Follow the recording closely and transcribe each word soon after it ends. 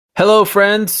Hello,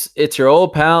 friends. It's your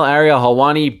old pal, Ariel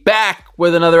Helwani, back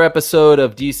with another episode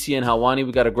of DC and Helwani.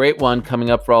 We got a great one coming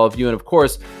up for all of you. And of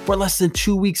course, we're less than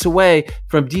 2 weeks away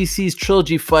from DC's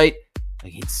trilogy fight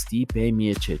against Stipe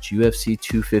Miocic, UFC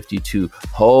 252.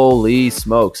 Holy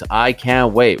smokes. I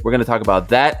can't wait. We're going to talk about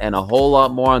that and a whole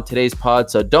lot more on today's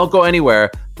pod. So don't go anywhere.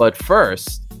 But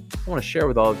first, I want to share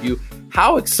with all of you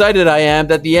how excited I am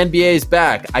that the NBA is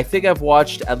back. I think I've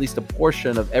watched at least a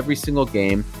portion of every single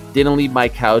game. Didn't leave my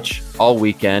couch all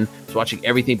weekend. Was watching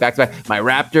everything back to back. My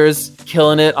Raptors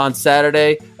killing it on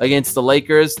Saturday against the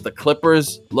Lakers. The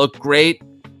Clippers look great.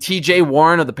 TJ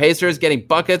Warren of the Pacers getting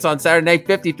buckets on Saturday night,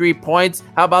 53 points.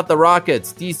 How about the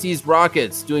Rockets? DC's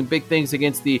Rockets doing big things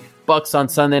against the Bucks on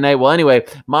Sunday night. Well, anyway,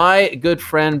 my good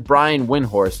friend Brian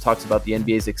Windhorst talks about the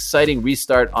NBA's exciting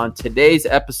restart on today's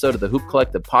episode of the Hoop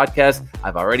Collective podcast.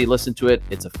 I've already listened to it.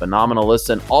 It's a phenomenal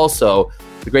listen. Also,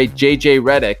 the great JJ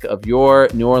Redick of your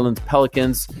New Orleans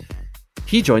Pelicans.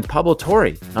 He joins Pablo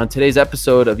Torre on today's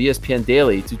episode of ESPN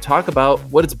Daily to talk about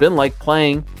what it's been like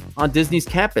playing on Disney's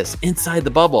campus inside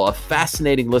the bubble. A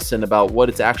fascinating listen about what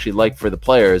it's actually like for the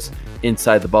players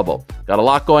inside the bubble. Got a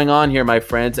lot going on here, my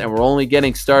friends, and we're only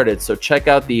getting started. So check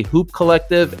out the Hoop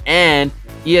Collective and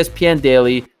ESPN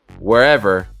Daily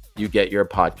wherever you get your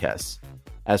podcasts.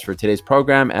 As for today's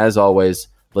program, as always,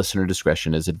 listener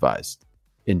discretion is advised.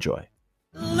 Enjoy.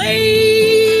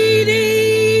 Ladies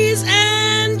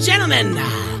and gentlemen,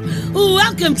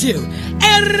 welcome to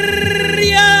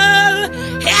Ariel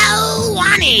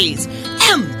Helwani's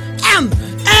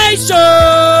MMA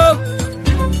Show.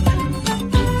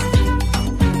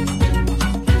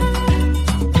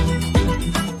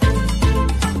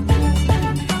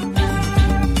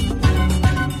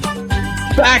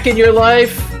 Back in your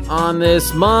life on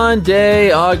this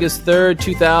Monday, August 3rd,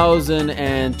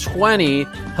 2020.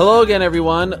 Hello again,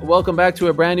 everyone. Welcome back to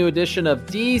a brand new edition of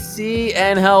DC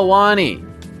and Helwani.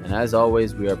 And as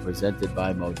always, we are presented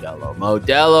by Modelo.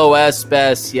 Modelo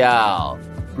Especial.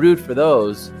 Brewed for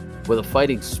those with a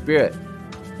fighting spirit.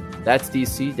 That's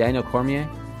DC, Daniel Cormier.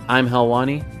 I'm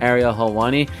Helwani, Ariel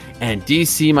Helwani. And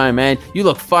DC, my man, you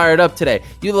look fired up today.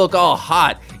 You look all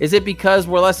hot. Is it because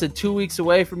we're less than 2 weeks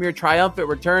away from your triumphant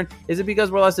return? Is it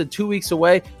because we're less than 2 weeks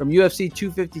away from UFC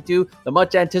 252, the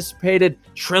much-anticipated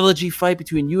trilogy fight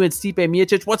between you and Stipe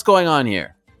Miocic? What's going on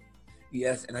here?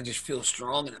 Yes, and I just feel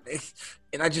strong,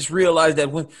 and I just realized that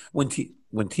when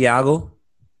Thiago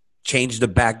changed the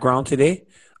background today,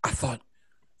 I thought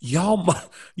y'all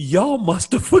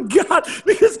must have forgot,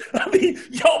 because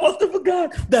y'all must have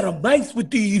forgot that I'm nice with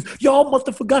these. Y'all must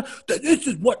have forgot that this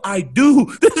is what I do.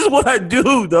 This is what I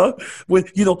do, dog. When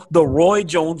the Roy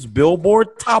Jones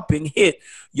Billboard topping hit,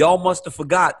 y'all must have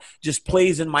forgot. Just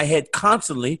plays in my head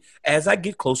constantly as I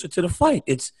get closer to the fight.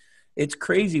 It's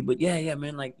crazy, but yeah,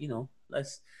 man.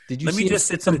 Did you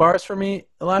see some bars for me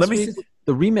last week?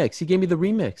 The remix. He gave me the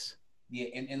remix. Yeah,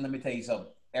 and let me tell you something,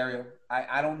 Ariel.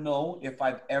 I don't know if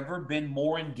I've ever been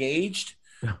more engaged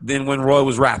than when Roy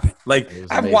was rapping.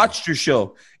 I've watched your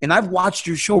show, and I've watched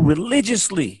your show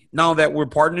religiously now that we're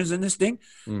partners in this thing.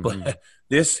 Mm-hmm. But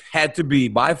this had to be,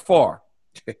 by far,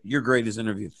 your greatest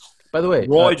interview. By the way,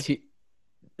 Roy,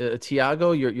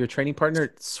 Thiago, your training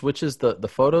partner, switches the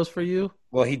photos for you?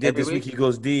 Well, he did this week. He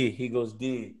goes,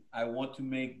 D, I want to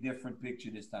make different picture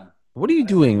this time. What are you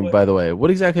doing, by the way? What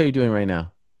exactly are you doing right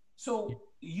now? So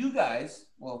you guys,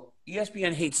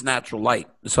 ESPN hates natural light,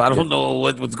 so I don't know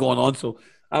what's going on. So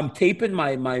I'm taping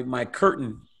my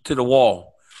curtain to the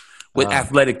wall with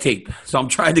athletic tape. So I'm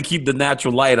trying to keep the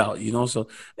natural light out, So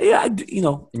yeah, And you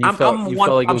felt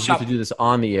like it was good to do this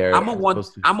on the air. I'm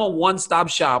a one-stop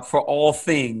shop for all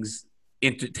things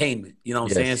entertainment. You know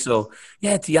what I'm saying? So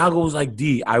yeah, Thiago was like,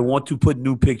 D, I want to put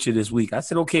new picture this week. I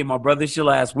said, okay, my brother, it's your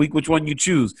last week. Which one you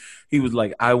choose? He was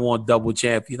like, I want double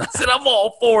champion. I said, I'm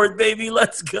all for it, baby.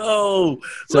 Let's go.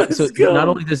 So not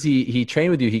only does he train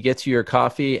with you, he gets you your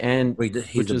coffee and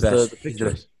he's the best.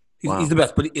 He's the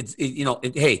best, but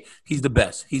hey, he's the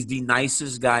best. He's the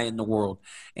nicest guy in the world.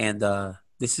 And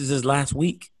this is his last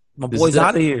week. My boy's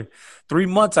out of here. 3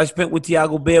 months I spent with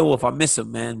Thiago Beowulf. I miss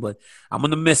him, man, but I'm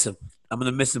going to miss him.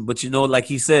 But like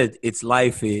he said, it's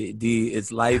life, D.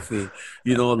 It's life,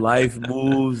 life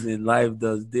moves and life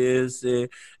does this, D.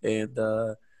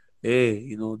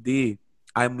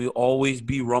 I will always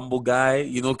be Rumble guy,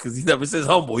 because he never says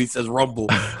humble. He says Rumble.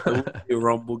 Be a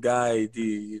Rumble guy,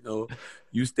 D.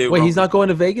 You stay. Wait, Rumble. He's not going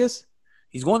to Vegas?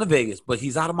 He's going to Vegas, but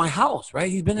he's out of my house,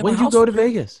 right? He's been in my house. When did you go to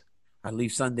Vegas? I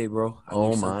leave Sunday, bro. I Oh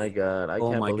leave my Sunday. God. I Oh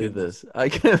can't my believe goodness. this. I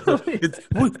can't believe It's,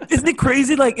 it. isn't it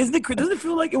crazy? Like, isn't it? Doesn't it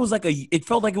feel like it was like it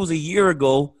felt like it was a year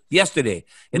ago yesterday,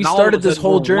 and We now all of started a this sudden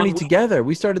whole we're journey 1 week. together.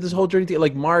 We started this whole journey together.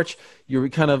 Like March, you're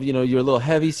kind of, you're a little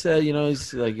heavy set,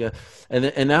 it's like,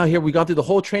 and now here we gone through the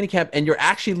whole training camp, and you're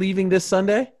actually leaving this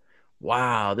Sunday.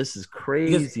 Wow, this is Because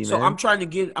crazy, so I'm man.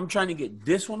 trying to get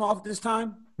this one off this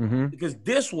time Hmm. because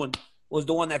this one was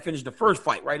the one that finished the first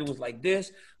fight, right? It was like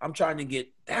this. I'm trying to get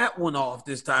that one off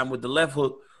this time with the left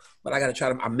hook, but I got to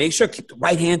try to. I make sure keep the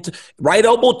right hand, right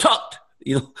elbow tucked.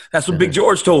 That's what Big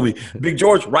George told me. Big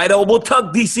George, right elbow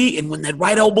tucked, DC, and when that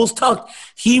right elbow's tucked,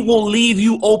 he will leave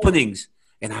you openings.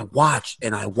 And I watched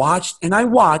and I watched and I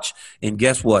watched, and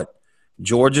guess what?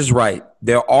 George is right.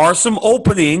 There are some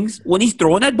openings when he's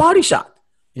throwing that body shot.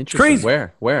 It's Interesting.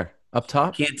 crazy. Where? Up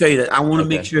top? Can't tell you that. I want to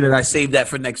make Okay. sure that I save that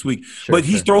for next week. Sure, But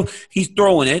he's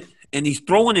throwing it, and he's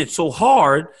throwing it so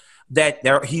hard that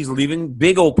he's leaving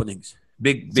big openings.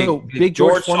 Big Big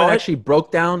George Foreman saw it. actually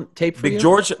broke down tape for you?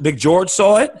 Big George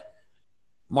saw it.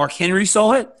 Mark Henry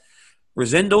saw it.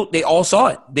 Rosendo, they all saw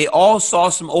it. They all saw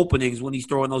some openings when he's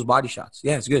throwing those body shots.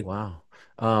 Yeah, it's good. Wow.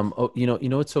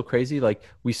 What's so crazy? Like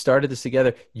we started this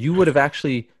together. You would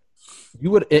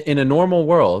in a normal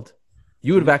world,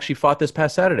 you would have actually fought this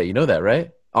past Saturday. You know that, right?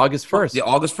 August 1st. Yeah,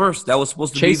 August 1st. That was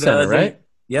supposed to Chase be Center, right?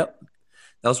 Yep.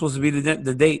 That was supposed to be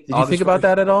the date. Did you think about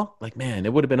that at all? Like, man,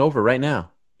 it would have been over right now.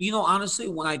 Honestly,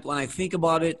 when I think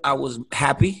about it, I was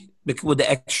happy with the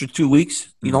extra 2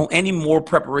 weeks. Any more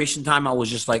preparation time, I was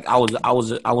just like I was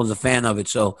a fan of it.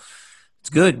 So it's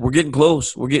good. We're getting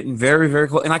close. We're getting very, very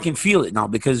close, and I can feel it now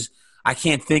because I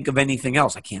can't think of anything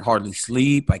else. I can't hardly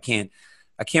sleep. I can't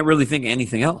really think of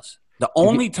anything else. The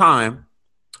only time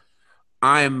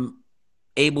I'm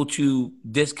able to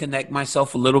disconnect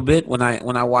myself a little bit when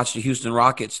I watch the Houston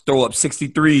Rockets throw up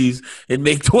 63s and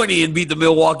make 20 and beat the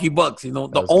Milwaukee Bucks.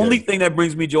 The only thing that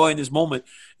brings me joy in this moment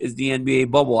is the NBA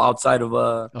bubble outside of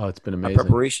it's been amazing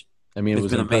preparation. I mean, it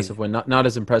was an impressive win. Not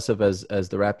as impressive as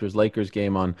the Raptors-Lakers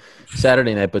game on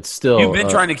Saturday night, but still.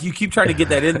 You keep trying to get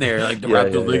that in there, like the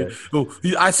Raptors.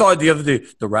 Yeah. I saw it the other day.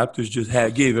 The Raptors just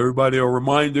gave everybody a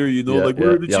reminder, where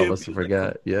the champions. Must have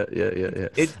forgot. Yeah.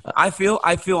 I feel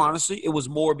honestly, it was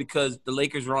more because the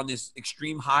Lakers were on this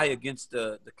extreme high against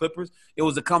the Clippers. It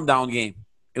was a come down game.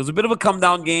 It was a bit of a come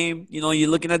down game. You're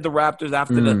looking at the Raptors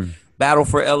after the battle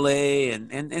for LA,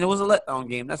 and it was a letdown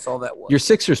game. That's all that was. Your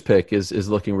Sixers pick is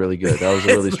looking really good. That was a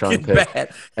really strong pick.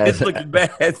 It's looking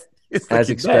bad. As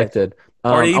expected.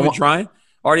 Are they even trying?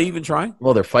 Are they even trying?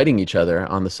 Well, they're fighting each other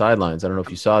on the sidelines. I don't know if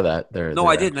you saw that.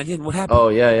 I didn't. What happened? Oh,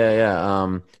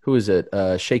 yeah. Who is it?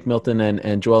 Shake Milton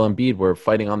and Joel Embiid were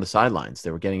fighting on the sidelines.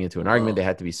 They were getting into an argument. They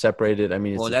had to be separated. I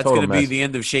mean, it's that's going to be the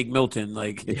end of Shake Milton.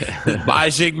 By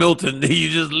Shake Milton, you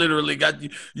just literally got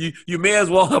you may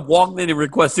as well have walked in and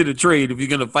requested a trade if you're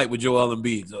going to fight with Joel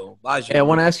Embiid. So, bye, Shake I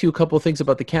want to ask you a couple of things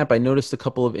about the camp. I noticed a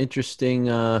couple of interesting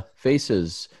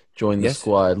faces join the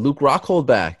squad. Luke Rockhold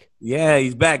back. Yeah,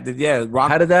 he's back. Yeah,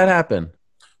 how did that happen?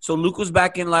 So Luke was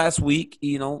back in last week.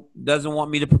 Doesn't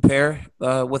want me to prepare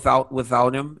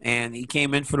without him, and he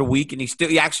came in for the week, and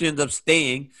he actually ended up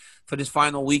staying for this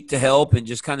final week to help and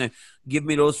just kind of give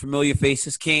me those familiar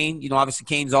faces. Kane, obviously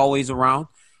Kane's always around.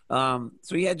 So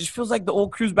yeah, it just feels like the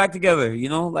old crew's back together.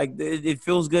 Like it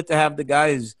feels good to have the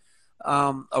guys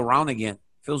around again.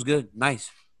 Feels good, nice.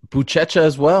 Buchecha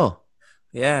as well.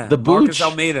 Yeah, the Marcus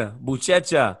Almeida,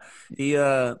 Buchecha.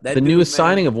 The newest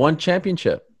signing of one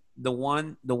championship. The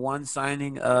one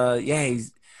signing.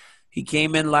 He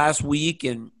came in last week,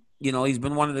 and he's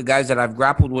been one of the guys that I've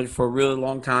grappled with for a really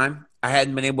long time. I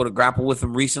hadn't been able to grapple with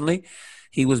him recently.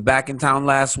 He was back in town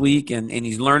last week, and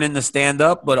he's learning to stand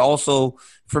up. But also,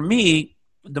 for me,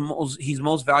 he's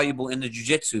most valuable in the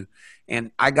jiu-jitsu.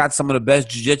 And I got some of the best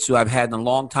jiu-jitsu I've had in a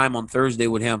long time on Thursday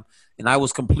with him, and I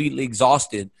was completely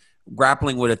exhausted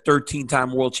grappling with a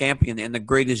 13-time world champion and the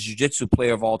greatest jiu-jitsu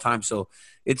player of all time. So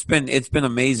it's been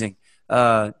amazing.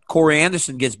 Corey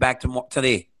Anderson gets back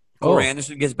today. Corey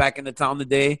Anderson gets back into town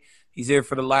today. He's here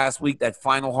for the last week, that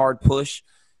final hard push.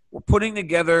 We're putting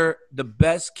together the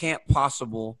best camp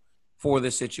possible for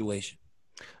this situation.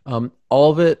 All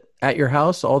of it at your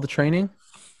house, all the training?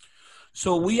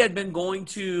 So we had been going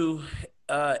to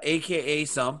AKA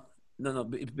some. No,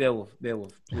 Beowulf,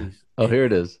 please. Oh, here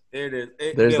it is. There it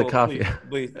is. There's the coffee.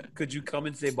 Please, could you come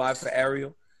and say bye for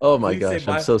Ariel? Oh, my gosh.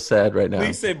 I'm so sad right now.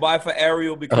 Please say bye for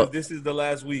Ariel because this is the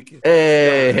last week.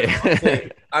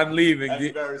 Hey. I'm leaving.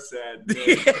 I'm very sad.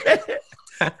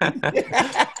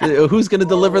 Who's going to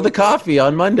deliver the coffee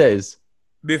on Mondays?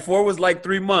 Before it was like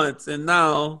 3 months, and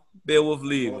now Beowulf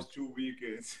leaves. Almost 2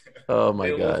 weekends. Oh, my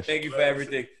Beowulf, gosh. thank you for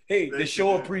everything. Hey, the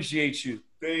show appreciates you.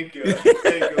 Thank you.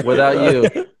 Thank you. Without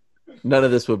you, none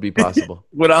of this would be possible.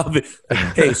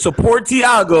 Hey, support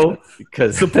Tiago.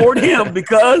 Because Support him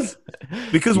because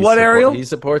what, Ariel? He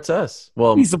supports us.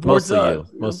 Well, He supports mostly us,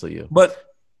 you. Mostly you. But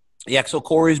yeah, so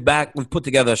Corey's back. We've put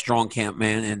together a strong camp,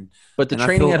 man, But the and I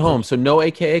training feel- at home, so no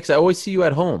AKA, because I always see you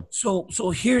at home. So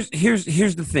here's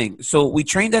the thing. So we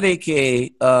trained at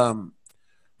AKA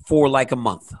for like a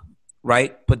month,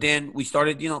 right? But then we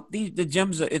started, the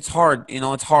gyms. It's hard,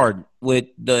 it's hard with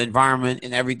the environment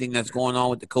and everything that's going on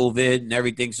with the COVID and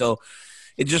everything. So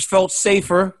it just felt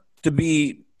safer to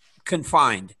be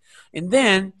confined. And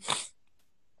then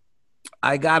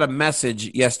I got a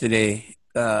message yesterday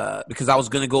because I was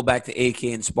going to go back to AK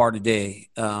and spar today,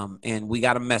 and we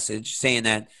got a message saying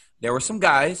that there were some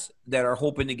guys that are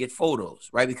hoping to get photos,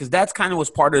 right? Because that's kind of was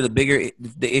part of the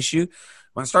issue.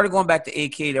 When I started going back to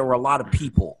AK, there were a lot of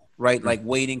people, right, like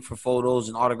waiting for photos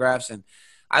and autographs. And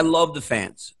I love the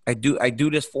fans. I do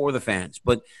this for the fans.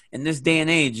 But in this day and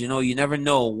age, you never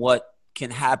know what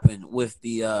can happen with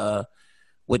the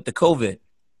COVID.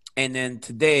 And then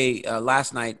today,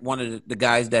 last night, one of the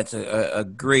guys that's a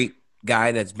great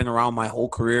guy that's been around my whole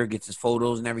career, gets his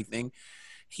photos and everything,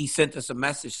 he sent us a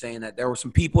message saying that there were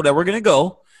some people that were going to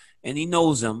go, and he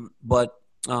knows them, but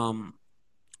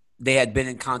they had been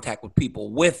in contact with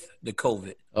people with the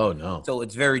COVID. Oh, no. So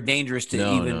it's very dangerous to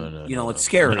No, it's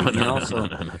scary, No.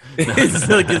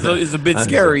 It's a bit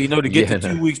scary, to get to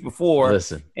 2 weeks before.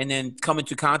 Listen. And then come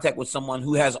into contact with someone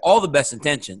who has all the best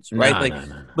intentions, right?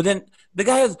 No. But then the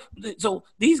guy has – so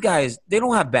these guys, they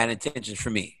don't have bad intentions for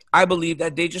me. I believe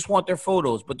that they just want their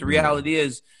photos. But the reality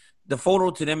is the photo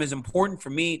to them is important. For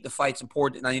me, the fight's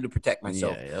important, and I need to protect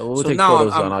myself. Yeah. We'll take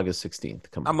photos on August 16th.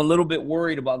 I'm a little bit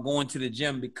worried about going to the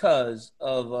gym because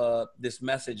of this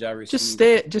message I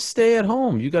received. Just stay at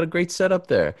home. You got a great setup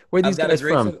there. Where are these guys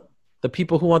from? setup. The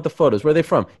people who want the photos. Where are they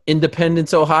from?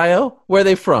 Independence, Ohio? Where are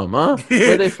they from, huh?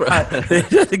 Where are they from? They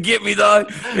tried to get me,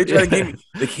 dog. They tried to get me.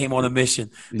 They came on a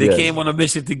mission. They came on a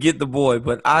mission to get the boy.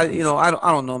 But I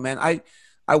don't know, man.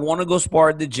 I want to go spar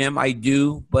at the gym. I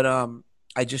do, but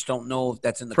I just don't know if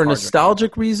that's in the for cards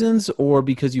nostalgic reasons or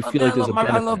because you feel like there's a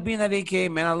benefit? I love being at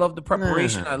AK, man. I love the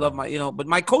preparation. I love my, but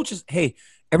my coaches, hey,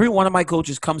 every one of my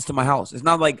coaches comes to my house. It's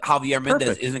not like Javier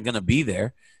Mendez isn't going to be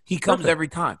there. He comes every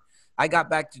time. I got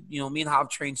back to, me and Jav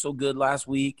trained so good last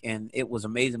week, and it was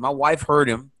amazing. My wife heard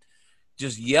him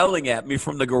just yelling at me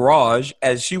from the garage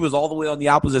as she was all the way on the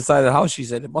opposite side of the house. She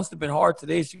said, it must have been hard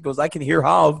today. She goes, I can hear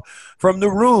Jav from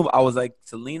the room. I was like,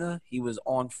 Selena, he was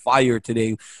on fire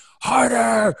today.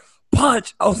 Harder,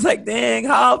 punch. I was like, dang,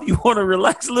 Jav, you want to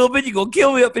relax a little bit? You going to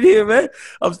kill me up in here, man.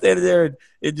 I'm standing there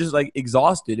and just like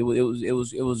exhausted. It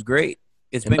was great.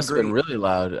 It must have been really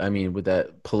loud. I mean, with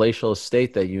that palatial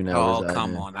estate that you know. Oh,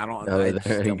 come on. I don't.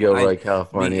 There you go, right,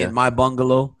 California. In my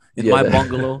bungalow. In my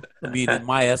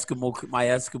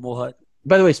Eskimo hut.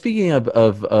 By the way, speaking of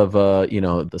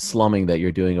the slumming that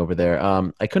you're doing over there,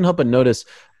 I couldn't help but notice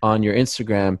on your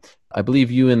Instagram, I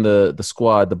believe you and the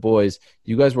squad, the boys,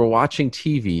 you guys were watching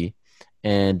TV.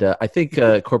 And I think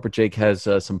Corporate Jake has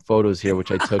some photos here, which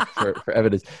I took for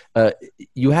evidence.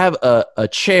 You have a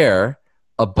chair,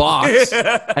 a box,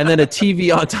 and then a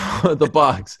TV on top of the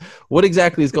box. What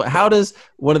exactly is going on? How does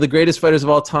one of the greatest fighters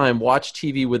of all time watch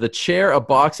TV with a chair, a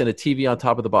box, and a TV on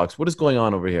top of the box? What is going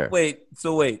on over here? Wait.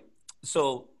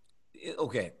 So,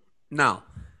 okay. Now,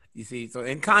 you see, so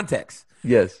in context.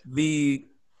 Yes.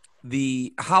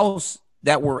 The house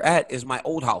that we're at is my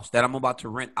old house that I'm about to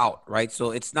rent out, right?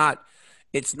 So it's not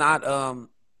the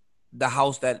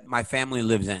house that my family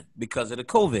lives in because of the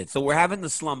COVID. So we're having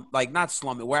to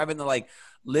we're having to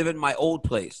live in my old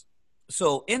place.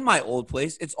 So in my old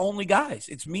place, it's only guys.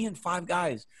 It's me and 5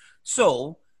 guys.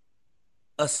 So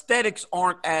aesthetics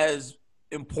aren't as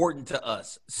important to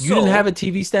us. So, you didn't have a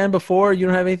TV stand before? You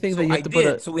don't have anything that you have to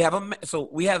put So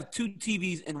we have 2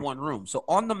 TVs in one room. So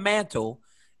on the mantle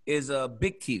is a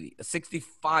big TV, a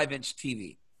 65-inch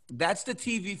TV. That's the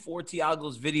TV for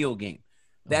Tiago's video game.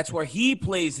 That's where he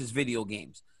plays his video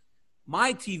games.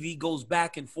 My TV goes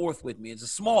back and forth with me. It's a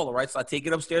smaller, right? So I take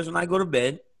it upstairs when I go to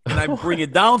bed, and I bring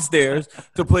it downstairs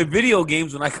to play video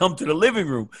games when I come to the living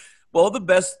room. Well, the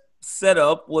best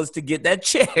setup was to get that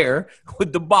chair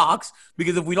with the box,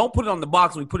 because if we don't put it on the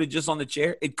box, we put it just on the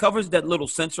chair, it covers that little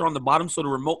sensor on the bottom so the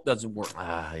remote doesn't work.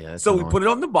 So we put it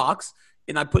on the box,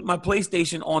 and I put my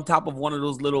PlayStation on top of one of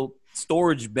those little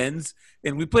storage bins,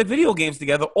 and we play video games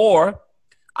together. Or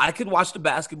I could watch the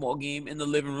basketball game in the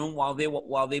living room while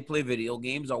they play video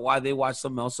games, or while they watch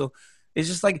something else. So it's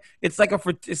just it's like a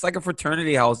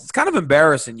fraternity house. It's kind of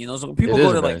embarrassing, So when people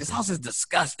go to this house is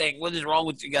disgusting. What is wrong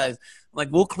with you guys? I'm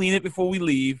like, we'll clean it before we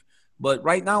leave, But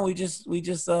right now we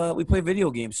play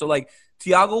video games. So like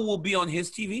Tiago will be on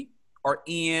his TV, or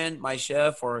Ian, my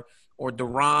chef, or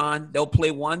Duran. They'll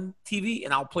play one TV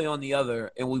and I'll play on the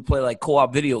other, and we play like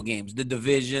co-op video games. The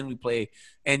Division, we play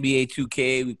NBA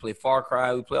 2K, we play Far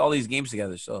Cry, we play all these games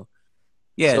together. So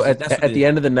yeah. So at the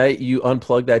end of the night, you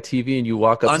unplug that TV and you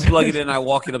walk upstairs. Unplug it and I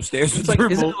walk it upstairs. It's like,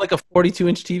 isn't it like a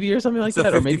 42-inch TV or something like it's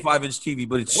that? a 55-inch TV,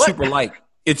 but it's super light.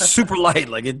 It's super light.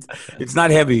 Like it's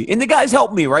not heavy. And the guys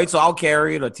help me, right? So I'll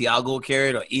carry it, or Tiago will carry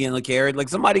it, or Ian will carry it. Like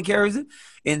somebody carries it.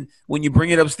 And when you bring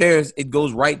it upstairs, it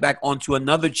goes right back onto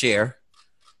another chair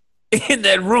in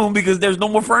that room because there's no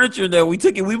more furniture in there. We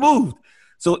took it, we moved.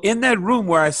 So in that room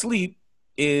where I sleep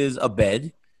is a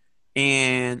bed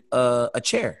and a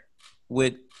chair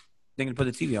with thing to put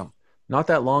the TV on. Not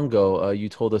that long ago, you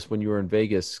told us when you were in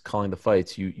Vegas calling the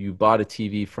fights, you bought a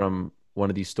TV from one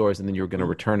of these stores and then you were going to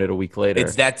return it a week later.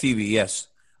 It's that TV, yes.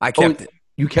 I kept it.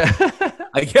 You kept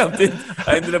I kept it.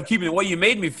 I ended up keeping it. Well, you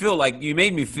made me feel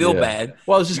bad.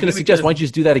 Well, I was just going to suggest, why don't you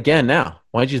just do that again now?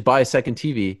 Why don't you just buy a second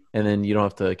TV and then you don't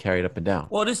have to carry it up and down?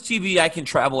 Well, this TV, I can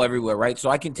travel everywhere, right? So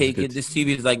I can take it. This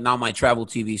TV is like now my travel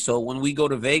TV. So when we go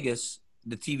to Vegas,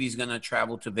 the TV is going to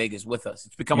travel to Vegas with us.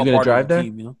 It's become a part of the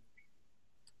team, you know?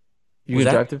 You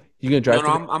gonna drive to? You gonna drive?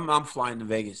 No, I'm flying to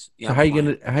Vegas. Yeah, so how are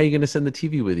you gonna send the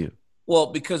TV with you? Well,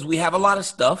 because we have a lot of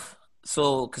stuff.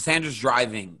 So Cassandra's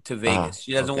driving to Vegas.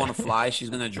 She doesn't want to fly. She's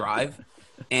gonna drive,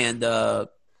 and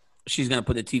she's gonna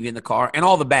put the TV in the car and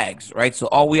all the bags, right? So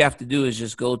all we have to do is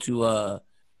just go to.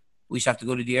 We just have to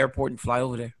go to the airport and fly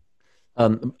over there.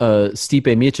 Stipe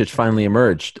Miocic finally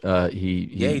emerged. He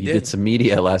did some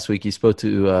media last week. He spoke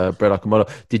to Brett Okamoto.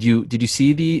 Did you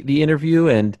see the interview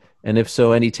and if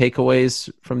so, any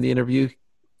takeaways from the interview?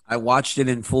 I watched it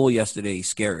in full yesterday. He's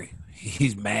scary.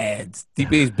 He's mad.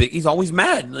 Stipe is big. He's always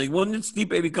mad. Like, when did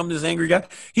Stipe become this angry guy?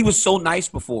 He was so nice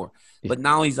before, but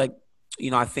now he's like,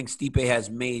 I think Stipe has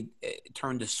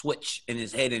turned a switch in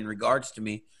his head in regards to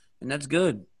me, and that's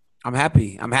good. I'm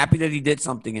happy. I'm happy that he did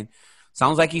something, and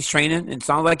sounds like he's training, and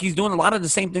sounds like he's doing a lot of the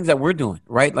same things that we're doing,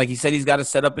 right? Like he said, he's got to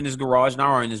set up in his garage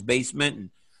now or in his basement,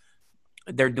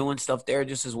 and they're doing stuff there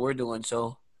just as we're doing.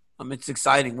 So it's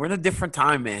exciting. We're in a different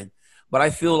time, man. But I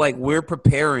feel like we're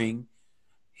preparing,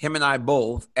 him and I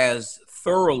both, as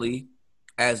thoroughly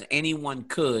as anyone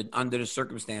could under the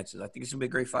circumstances. I think it's going to be a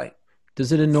great fight.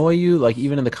 Does it annoy you? Like,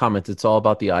 even in the comments, it's all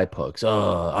about the eye pokes.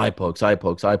 Oh, eye pokes.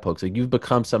 Like, you've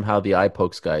become somehow the eye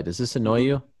pokes guy. Does this annoy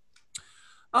you?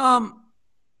 The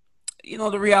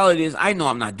reality is I know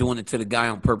I'm not doing it to the guy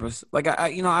on purpose. Like,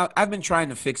 I've been trying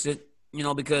to fix it,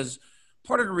 because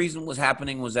part of the reason what's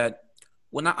happening was that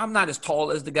when I'm not as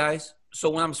tall as the guys. So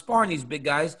when I'm sparring these big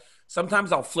guys,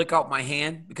 sometimes I'll flick out my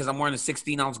hand because I'm wearing a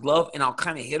 16-ounce glove, and I'll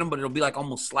kind of hit them, but it'll be like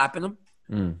almost slapping them.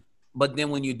 Mm. But then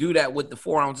when you do that with the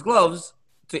 4-ounce gloves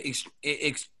to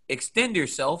extend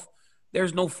yourself,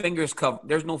 there's no finger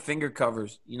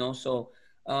covers, So,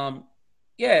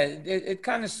 it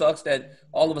kind of sucks that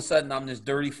all of a sudden I'm this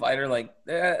dirty fighter. Like,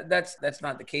 that's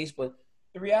not the case. But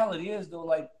the reality is, though,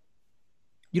 like,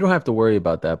 you don't have to worry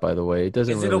about that, by the way. It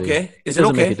doesn't. Is it okay? It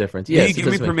doesn't make a difference. Yes, you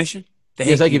give me permission?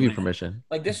 Yes, I give you permission.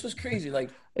 Like, this was crazy. Like,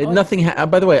 nothing.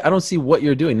 By the way, I don't see what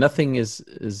you're doing. Nothing is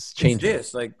changing.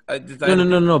 It's this like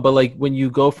no. But like when you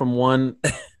go from one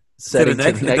setting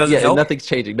to the next, nothing's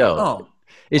changing. No,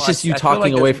 it's just you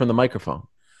talking away from the microphone.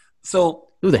 So,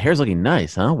 the hair's looking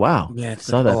nice, huh? Wow. Yeah,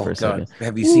 saw that for a second.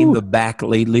 Have you seen the back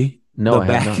lately? No, the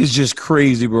back is just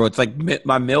crazy, bro. It's like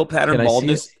my male pattern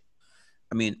baldness.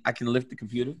 I mean, I can lift the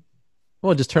computer.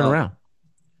 Well, just turn around.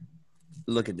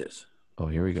 Look at this. Oh,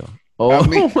 here we go. Oh,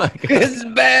 my God. It's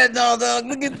bad, dog.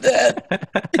 Look at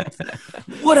that.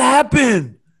 What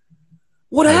happened?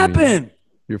 What happened?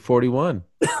 You're 41.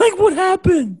 Like, what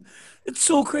happened? It's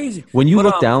so crazy. When you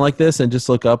look down like this and just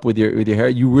look up with your hair,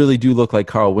 you really do look like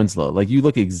Carl Winslow. Like, you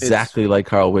look exactly like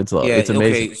Carl Winslow. Yeah, it's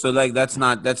amazing. Okay, so like that's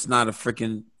not a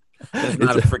freaking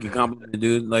compliment,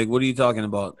 dude. Like, what are you talking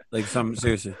about? Like,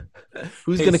 seriously.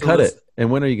 Who's gonna cut it? And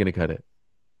when are you gonna cut it?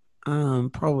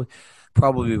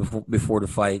 Probably before the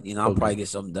fight. I'll probably get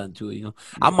something done to it.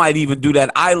 I might even do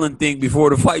that island thing before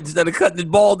the fight instead of cutting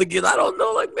it bald again. I don't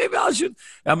know. Like, maybe I should.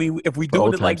 I mean, if we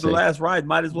do it like the last ride,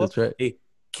 might as well. That's right. Hey,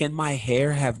 can my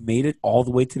hair have made it all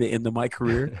the way to the end of my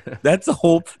career? That's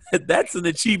an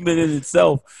achievement in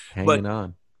itself. Hanging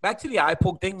on. Back to the eye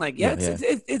poke thing, like,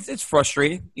 it's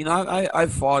frustrating.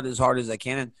 I've fought as hard as I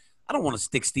can, and I don't want to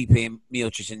stick Stipe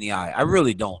Miocic in the eye. I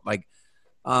really don't. Like,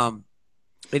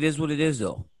 it is what it is,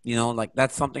 though. Like,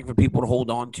 that's something for people to hold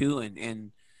on to.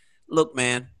 And look,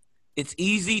 man, it's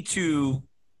easy to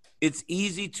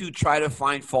try to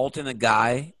find fault in a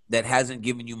guy that hasn't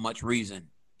given you much reason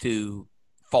to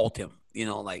fault him.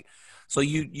 Like, So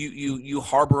you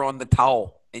harbor on the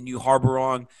towel and you harbor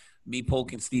on me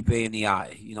poking Stipe in the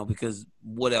eye, because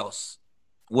what else?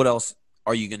 What else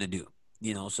are you gonna do?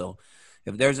 So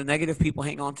if there's a negative, people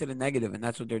hang on to the negative, and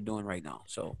that's what they're doing right now.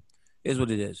 So it is what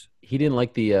it is. He didn't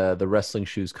like the wrestling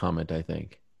shoes comment, I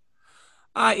think.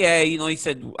 Yeah, he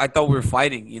said, I thought we were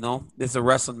fighting, this is a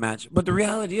wrestling match. But the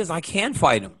reality is I can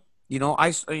fight him.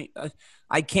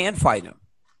 I can fight him.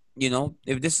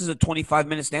 If this is a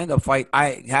 25-minute stand-up fight,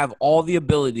 I have all the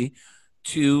ability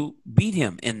to beat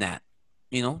him in that.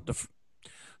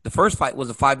 The first fight was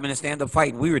a 5-minute stand-up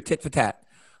fight, and we were tit for tat.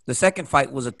 The second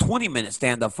fight was a 20-minute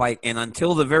stand-up fight, and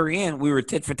until the very end, we were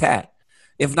tit for tat,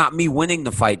 if not me winning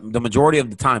the fight the majority of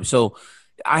the time. So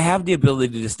I have the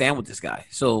ability to stand with this guy.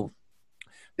 So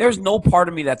there's no part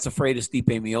of me that's afraid of Stipe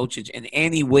Miocic in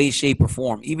any way, shape, or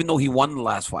form, even though he won the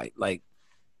last fight. Like,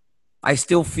 I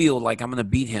still feel like I'm going to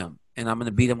beat him, and I'm going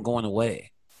to beat him going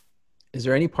away. Is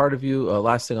there any part of you,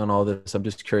 last thing on all this, I'm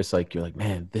just curious, like, you're like,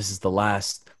 man, this is the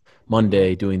last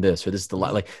Monday doing this, or this is the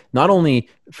last, like, not only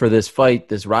for this fight,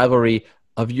 this rivalry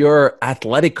of your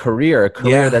athletic career, a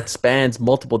career that spans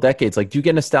multiple decades. Like, do you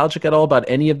get nostalgic at all about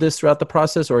any of this throughout the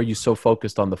process, or are you so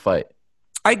focused on the fight?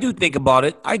 I do think about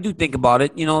it. I think about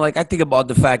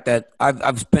the fact that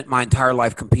I've spent my entire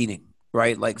life competing,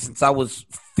 right? Like, since I was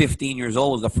 15 years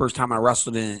old was the first time I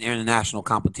wrestled in an international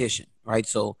competition, right?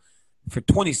 So for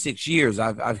 26 years,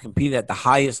 I've competed at the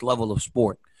highest level of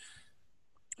sport.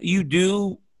 You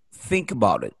do think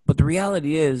about it, but the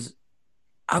reality is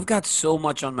I've got so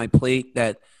much on my plate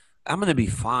that I'm going to be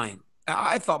fine.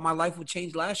 I thought my life would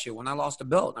change last year when I lost the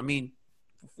belt. I mean,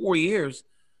 for 4 years,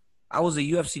 I was a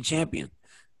UFC champion.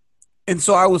 And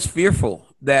so I was fearful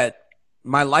that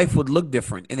my life would look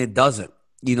different, and it doesn't.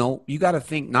 You got to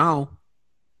think now.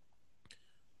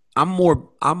 I'm more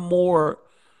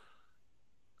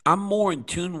in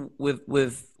tune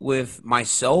with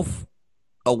myself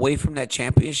away from that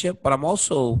championship, but I'm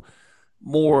also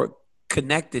more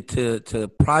connected to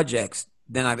projects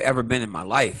than I've ever been in my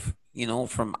life.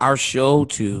 From our show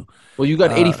to you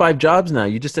got 85 jobs now.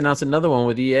 You just announced another one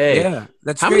with EA. Yeah,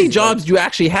 that's how crazy. many jobs do you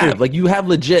actually have? Like, you have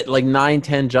legit like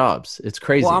 9-10 jobs. It's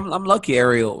crazy. Well, I'm lucky,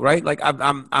 Ariel. Right? Like,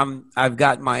 I've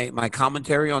got my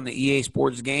commentary on the EA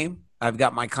Sports game. I've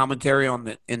got my commentary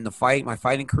in the fight, my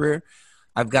fighting career.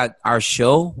 I've got our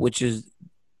show, which is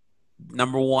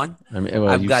number one. I mean,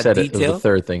 well, you said it was the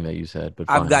third thing that you said, but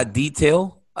fine. I've got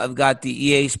Detail. I've got the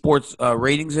EA Sports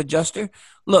ratings adjuster.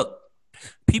 Look.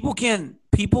 People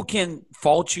can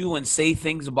fault you and say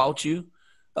things about you,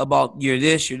 about you're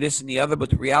this, and the other. But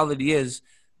the reality is,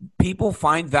 people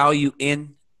find value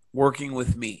in working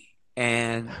with me,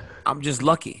 and I'm just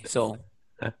lucky. So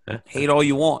hate all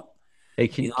you want. Hey,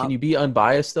 can you be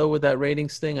unbiased though with that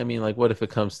ratings thing? I mean, like, what if it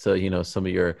comes to some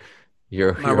of your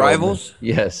rivals?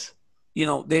 Yes.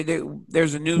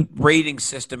 There's a new rating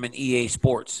system in EA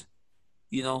Sports.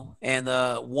 And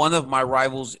one of my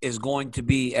rivals is going to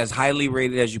be as highly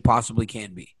rated as you possibly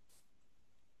can be.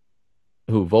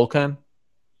 Who, Volkan?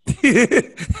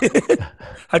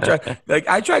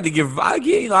 I tried to give. I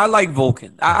like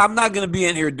Volkan. I'm not going to be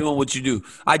in here doing what you do.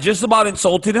 I just about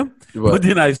insulted him, but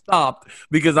then I stopped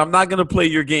because I'm not going to play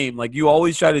your game. Like, you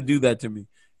always try to do that to me.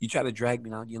 You try to drag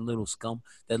me down, you little scum,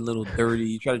 that little dirty.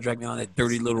 You try to drag me down that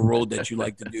dirty little road that you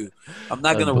like to do. I'm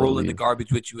not going to roll in the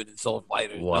garbage with you and insult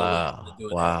fighters. Wow. No,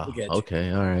 wow.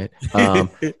 Okay. All right.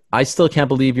 I still can't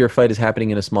believe your fight is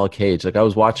happening in a small cage. Like, I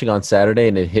was watching on Saturday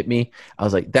and it hit me. I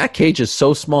was like, that cage is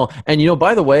so small. And,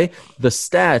 by the way, the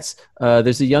stats,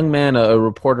 there's a young man, a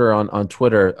reporter on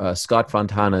Twitter, Scott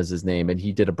Fontana is his name, and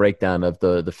he did a breakdown of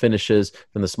the finishes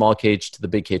from the small cage to the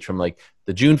big cage, from like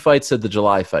the June fights to the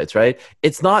July fights, right?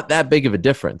 It's not that big of a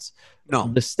difference. No.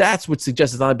 The stats would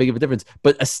suggest it's not that big of a difference,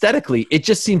 but aesthetically, it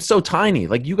just seems so tiny.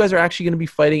 Like, you guys are actually going to be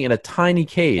fighting in a tiny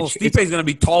cage. Well, Stipe's going to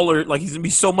be taller. Like, he's going to be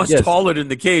so much taller than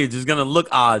the cage. It's going to look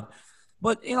odd.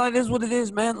 But, it is what it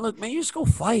is, man. Look, man, you just go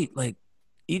fight. Like,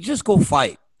 you just go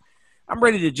fight. I'm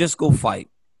ready to just go fight.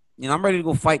 I'm ready to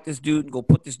go fight this dude and go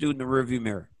put this dude in the rearview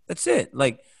mirror. That's it.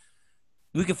 Like,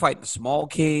 we can fight in a small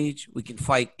cage. We can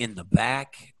fight in the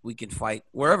back. We can fight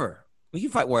wherever. We can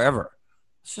fight wherever.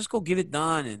 Let's just go get it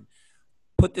done and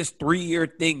put this 3-year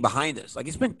thing behind us. Like,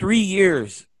 it's been 3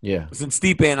 years since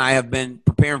Stipe and I have been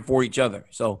preparing for each other.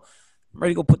 So I'm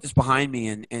ready to go put this behind me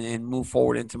and move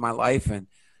forward into my life. And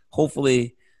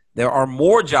hopefully there are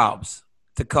more jobs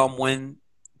to come when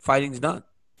fighting's done.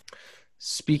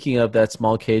 Speaking of that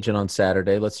small cage and on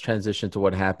Saturday, let's transition to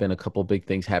what happened. A couple big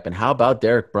things happened. How about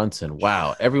Derek Brunson?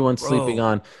 Wow. Everyone's sleeping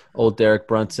on old Derek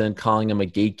Brunson, calling him a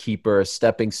gatekeeper, a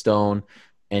stepping stone.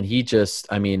 And he just,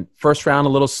 I mean, first round a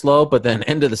little slow, but then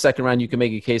end of the second round, you can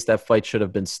make a case that fight should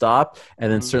have been stopped.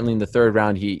 And then certainly in the third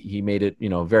round, he made it,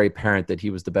 very apparent that he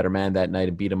was the better man that night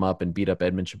and beat him up and beat up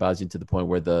Edmund Shabazian to the point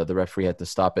where the referee had to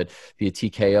stop it via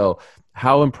TKO.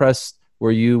 How impressed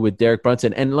were you with Derek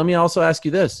Brunson? And let me also ask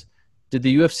you this. Did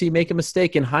the UFC make a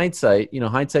mistake in hindsight?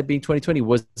 Hindsight being 2020,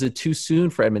 was it too soon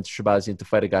for Edmund Shabazian to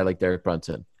fight a guy like Derek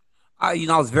Brunson? I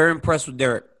was very impressed with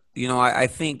Derek. I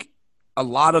think a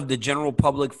lot of the general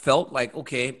public felt like,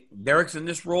 okay, Derek's in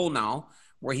this role now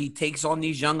where he takes on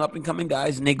these young up-and-coming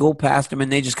guys and they go past him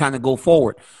and they just kind of go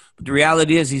forward. But the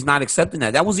reality is he's not accepting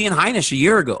that. That was Ian Heinisch a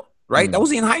year ago, right? That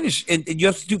was Ian Heinisch in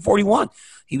UFC 241.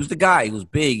 He was the guy. He was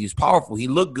big. He was powerful. He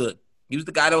looked good. He was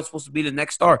the guy that was supposed to be the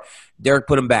next star. Derek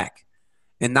put him back.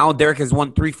 And now Derek has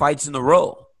won 3 fights in a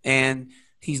row, and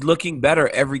he's looking better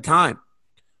every time.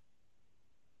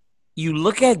 You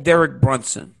look at Derek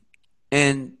Brunson,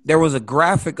 and there was a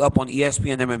graphic up on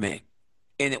ESPN MMA,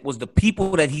 and it was the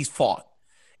people that he's fought.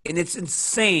 And it's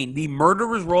insane, the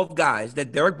murderer's row of guys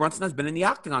that Derek Brunson has been in the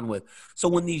octagon with. So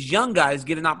when these young guys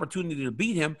get an opportunity to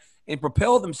beat him and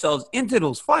propel themselves into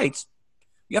those fights,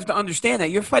 you have to understand that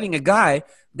you're fighting a guy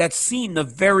that's seen the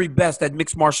very best that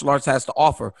mixed martial arts has to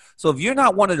offer. So if you're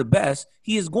not one of the best,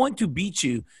 he is going to beat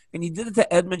you. And he did it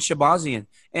to Edmund Shabazian.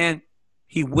 And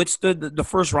he withstood the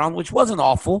first round, which wasn't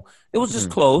awful. It was just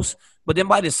close. But then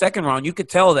by the second round, you could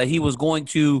tell that he was going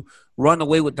to run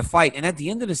away with the fight. And at the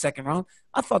end of the second round,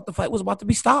 I thought the fight was about to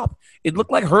be stopped. It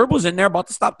looked like Herb was in there about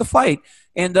to stop the fight.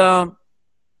 And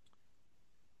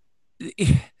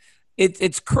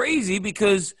it's crazy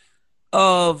because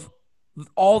of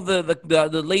all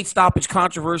the late stoppage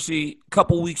controversy a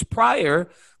couple weeks prior,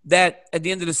 that at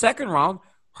the end of the second round,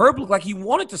 Herb looked like he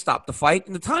wanted to stop the fight,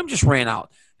 and the time just ran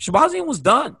out. Shabazian was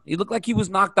done. He looked like he was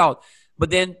knocked out. But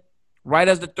then right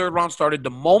as the third round started, the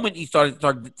moment he started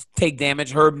to take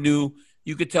damage, Herb knew.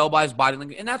 You could tell by his body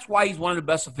language. And that's why he's one of the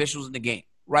best officials in the game,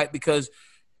 right? Because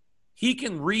he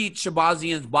can read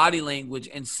Shabazian's body language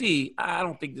and see, I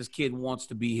don't think this kid wants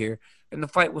to be here. And the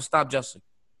fight was stopped justly.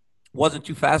 Wasn't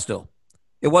too fast, though.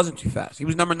 It wasn't too fast. He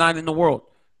was number 9 in the world.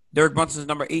 Derek Brunson's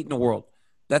number 8 in the world.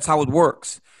 That's how it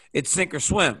works. It's sink or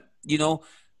swim.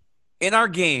 In our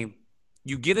game,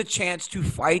 you get a chance to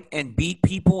fight and beat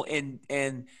people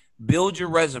and build your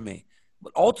resume.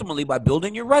 But ultimately, by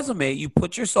building your resume, you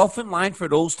put yourself in line for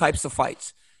those types of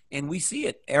fights. And we see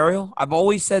it, Ariel. I've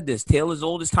always said this. Tale as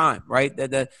old as time, right?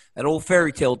 That old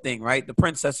fairy tale thing, right? The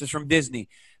princesses from Disney.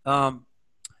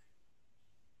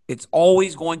 It's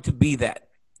always going to be that.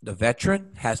 The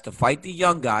veteran has to fight the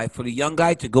young guy for the young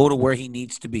guy to go to where he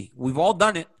needs to be. We've all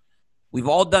done it.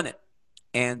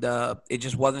 And it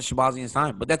just wasn't Shabazian's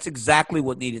time. But that's exactly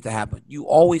what needed to happen. You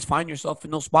always find yourself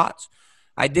in those spots.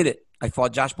 I did it. I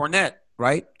fought Josh Barnett,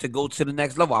 right, to go to the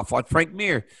next level. I fought Frank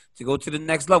Mir to go to the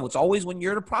next level. It's always when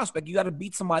you're the prospect, you got to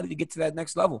beat somebody to get to that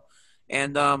next level.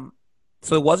 And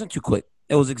so it wasn't too quick.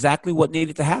 It was exactly what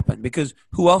needed to happen because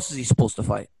who else is he supposed to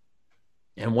fight?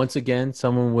 And once again,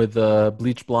 someone with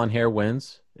bleach blonde hair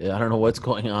wins. I don't know what's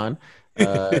going on.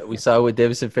 We saw it with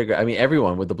Davison Figueroa. I mean,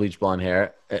 everyone with the bleach blonde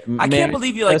hair. I can't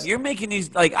believe you're making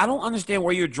these. I don't understand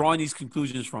where you're drawing these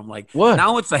conclusions from. What?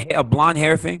 Now it's a blonde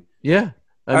hair thing. Yeah.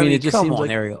 I mean, it just seems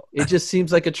Ariel. It just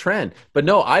seems like a trend. But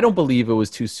no, I don't believe it was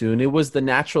too soon. It was the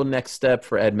natural next step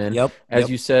for Edmund, as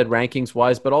you said, rankings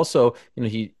wise, but also,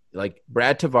 he like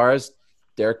Brad Tavares,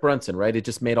 Derek Brunson, right? It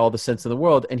just made all the sense in the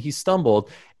world, and he stumbled.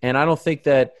 And I don't think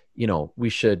that we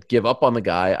should give up on the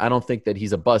guy. I don't think that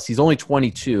he's a bust. He's only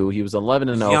 22. He was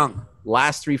 11-0.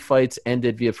 Last 3 fights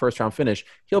ended via first round finish.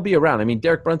 He'll be around. I mean,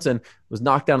 Derek Brunson was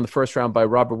knocked down in the first round by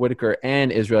Robert Whittaker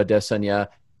and Israel Adesanya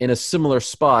in a similar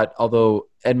spot, although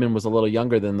Edmund was a little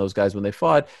younger than those guys when they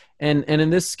fought. And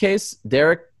in this case,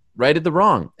 Derek righted the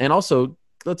wrong. And also,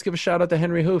 let's give a shout out to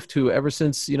Henry Hooft, who ever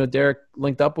since, Derek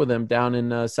linked up with him down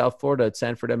in South Florida at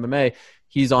Sanford MMA,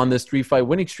 he's on this 3-fight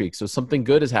winning streak. So something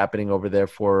good is happening over there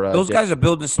for those guys are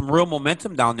building some real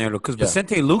momentum down there because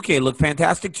Vicente Luque looked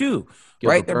fantastic too.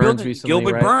 Gilbert right? They're Burns building recently,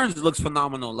 Gilbert right? Burns looks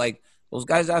phenomenal. Like those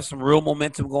guys have some real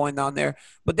momentum going down there.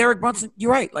 But Derek Brunson,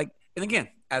 you're right. And again,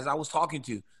 as I was talking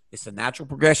to, it's a natural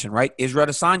progression, right? Israel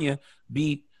Adesanya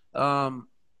beat I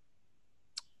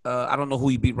don't know who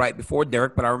he beat right before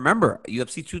Derek, but I remember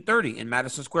UFC 230 in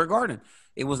Madison Square Garden.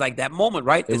 It was like that moment,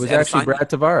 right? It was actually Brad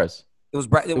Tavares. It was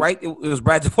Brad, right? It was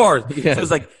Brad Tavares. Yeah. So it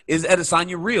was like, is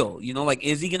Adesanya real?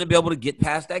 Is he going to be able to get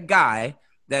past that guy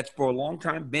that's for a long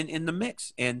time been in the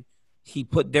mix? And he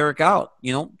put Derek out,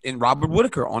 and Robert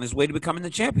Whittaker on his way to becoming the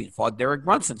champion, fought Derek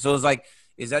Brunson. So it's like,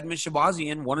 is Edmund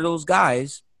Shabazian one of those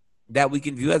guys that we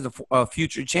can view as a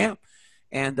future champ?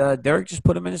 And Derek just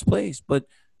put him in his place. But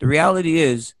the reality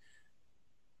is,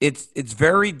 it's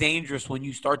very dangerous when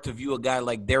you start to view a guy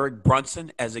like Derek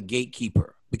Brunson as a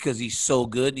gatekeeper because he's so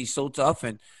good and he's so tough.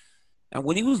 And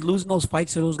when he was losing those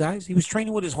fights to those guys, he was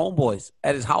training with his homeboys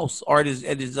at his house or at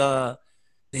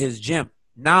his gym.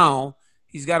 Now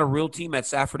he's got a real team at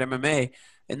Safford MMA,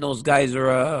 and those guys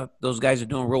are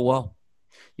doing real well.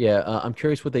 Yeah, I'm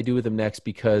curious what they do with him next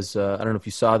because I don't know if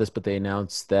you saw this, but they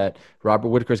announced that Robert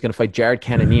Whitaker is going to fight Jared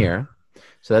Cannonier.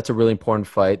 So that's a really important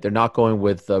fight. They're not going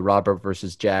with Robert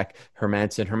versus Jack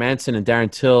Hermansson. Hermansson and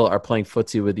Darren Till are playing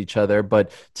footsie with each other,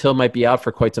 but Till might be out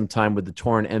for quite some time with the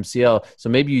torn MCL. So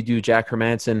maybe you do Jack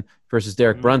Hermansson versus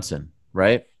Derek Brunson,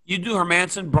 right? You do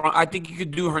Hermansson. I think you could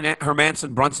do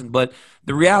Hermansson Brunson, but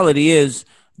the reality is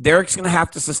Derek's going to have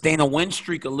to sustain a win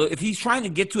streak a little. If he's trying to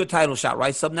get to a title shot,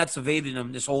 right, something that's evading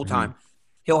him this whole time,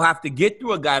 he'll have to get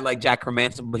through a guy like Jack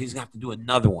Hermansson, but he's going to have to do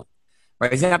another one.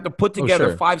 Right, he's gonna have to put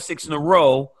together 5-6 in a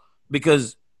row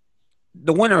because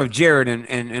the winner of Jared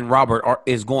and Robert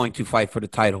is going to fight for the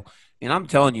title. And I'm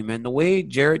telling you, man, the way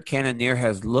Jared Cannonier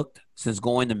has looked since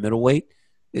going to middleweight,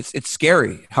 it's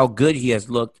scary how good he has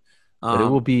looked. But it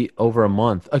will be over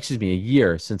a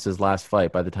year since his last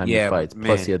fight by the time he fights. Man.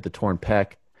 Plus, he had the torn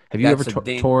pec. Have you ever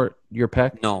tore your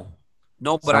pec? No,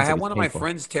 but I had one of my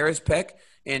friends tear his pec.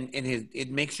 And it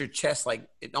makes your chest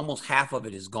almost half of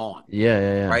it is gone.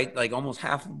 Yeah. Right, like almost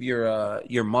half of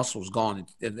your muscles gone.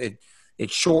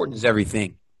 It shortens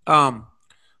everything.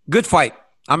 Good fight.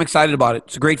 I'm excited about it.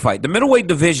 It's a great fight. The middleweight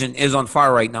division is on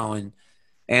fire right now,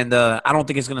 and I don't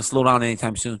think it's going to slow down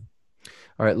anytime soon.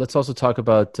 All right, let's also talk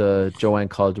about Joanne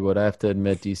Calderwood. I have to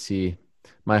admit, DC,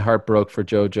 my heart broke for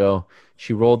JoJo.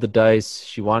 She rolled the dice.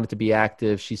 She wanted to be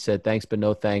active. She said thanks, but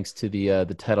no thanks to the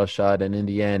title shot, and in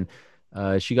the end.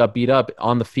 She got beat up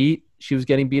on the feet. She was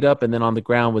getting beat up, and then on the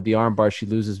ground with the armbar, she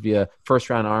loses via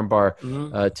first-round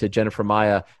armbar to Jennifer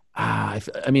Maia. I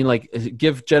mean,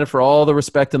 give Jennifer all the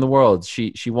respect in the world.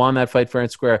 She won that fight fair and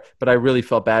square, but I really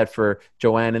felt bad for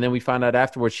Joanne. And then we found out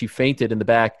afterwards she fainted in the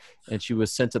back, and she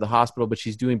was sent to the hospital, but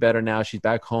she's doing better now. She's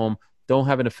back home. Don't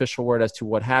have an official word as to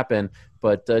what happened,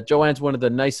 but Joanne's one of the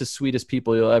nicest, sweetest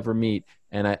people you'll ever meet.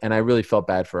 And I really felt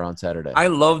bad for her on Saturday. I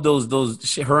love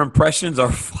those. Her impressions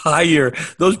are fire.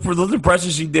 Those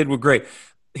impressions she did were great.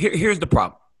 Here's the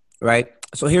problem, right?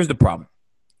 So here's the problem.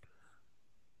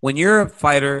 When you're a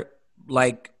fighter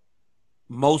like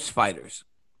most fighters,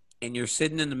 and you're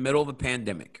sitting in the middle of a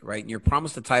pandemic, right, and you're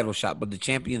promised a title shot, but the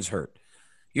champion's hurt,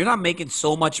 you're not making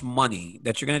so much money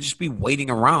that you're going to just be waiting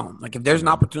around. Like if there's an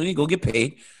opportunity, go get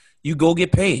paid. You go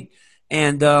get paid.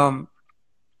 And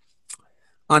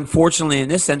unfortunately, in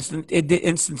this instance, it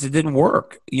didn't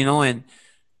work, and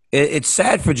it's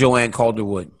sad for Joanne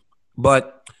Calderwood.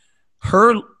 But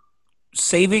her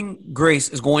saving grace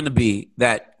is going to be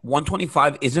that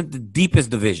 125 isn't the deepest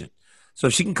division. So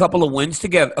if she can couple wins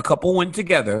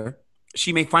together,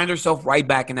 she may find herself right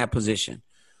back in that position.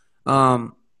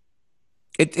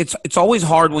 It's always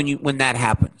hard when that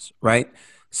happens, right?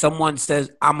 Someone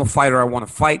says, I'm a fighter, I want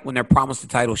to fight, when they're promised a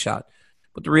title shot.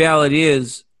 But the reality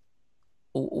is,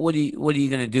 what are you going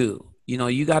to do?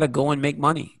 You got to go and make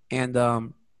money.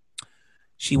 And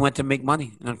she went to make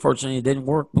money. And unfortunately, it didn't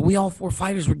work. But we all four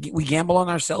fighters, we gamble on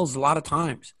ourselves a lot of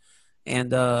times.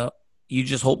 And you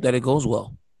just hope that it goes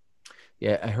well.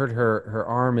 Yeah, I heard her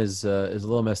arm is a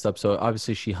little messed up, so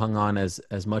obviously she hung on as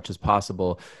much as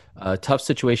possible. Tough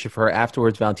situation for her.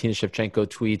 Afterwards, Valentina Shevchenko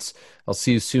tweets, "I'll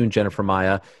see you soon, Jennifer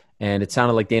Maia." And it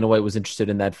sounded like Dana White was interested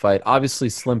in that fight. Obviously,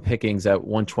 slim pickings at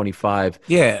 125.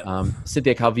 Yeah.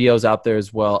 Cynthia Calvillo's out there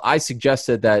as well. I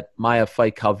suggested that Maia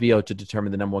fight Calvillo to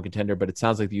determine the number one contender, but it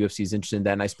sounds like the UFC is interested in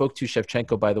that. And I spoke to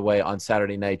Shevchenko, by the way, on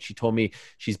Saturday night. She told me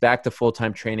she's back to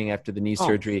full-time training after the knee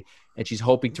surgery, and she's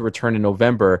hoping to return in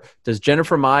November. Does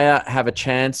Jennifer Maia have a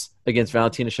chance against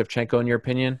Valentina Shevchenko, in your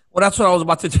opinion? Well, that's what I was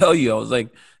about to tell you. I was like,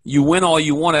 you win all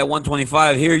you want at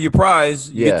 125. Here, your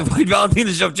prize. You get to fight Valentina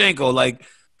Shevchenko. Like,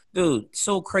 dude,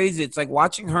 so crazy. It's like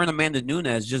watching her and Amanda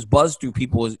Nunes just buzz through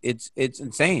people. It's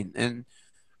insane. And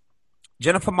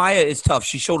Jennifer Maia is tough.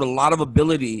 She showed a lot of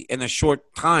ability in a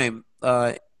short time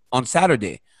on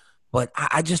Saturday. But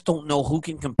I just don't know who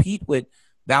can compete with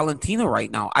Valentina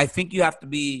right now. I think you have to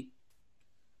be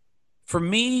 – for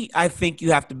me, I think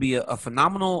you have to be a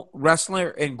phenomenal wrestler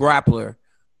and grappler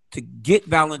to get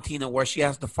Valentina where she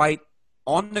has to fight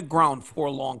on the ground for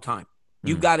a long time.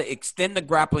 You got to extend the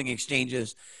grappling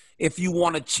exchanges if you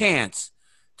want a chance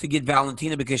to get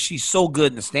Valentina, because she's so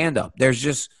good in the stand-up.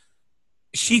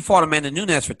 She fought Amanda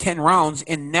Nunes for 10 rounds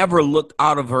and never looked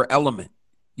out of her element.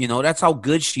 That's how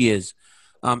good she is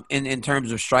in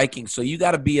terms of striking. So you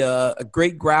got to be a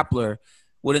great grappler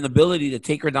with an ability to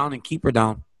take her down and keep her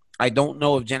down. I don't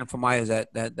know if Jennifer Maia is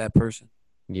that person.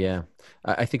 Yeah.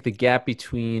 I think the gap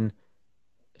between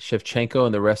Shevchenko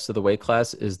and the rest of the weight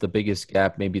class is the biggest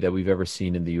gap maybe that we've ever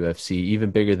seen in the UFC,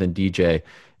 even bigger than DJ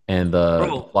and the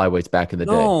Bro, flyweights back in the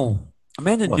day. no.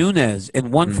 Amanda What? Nunes in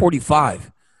Mm.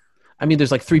 145. I mean,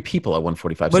 there's like three people at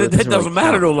 145, so But that it doesn't really doesn't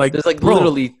matter count. though. Like, There's like bro,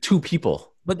 literally two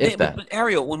people, if that. but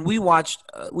Ariel, when we watched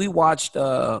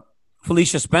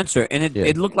Felicia Spencer, and Yeah.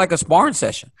 it looked like a sparring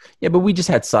session. Yeah, but we just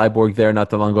had Cyborg there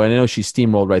not that long ago. And I know she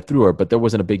steamrolled right through her, but there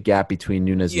wasn't a big gap between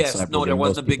Nunes Yes, and Cyborg. no, there and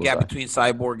wasn't most a big people's gap eyes. between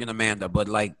Cyborg and Amanda, but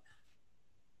like,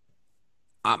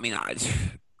 I mean,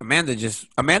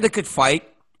 Amanda could fight.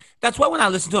 That's why when I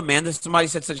listened to Amanda, somebody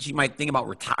said she might think about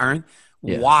retiring.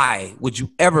 Yeah. Why would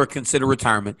you ever consider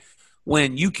retirement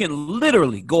when you can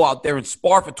literally go out there and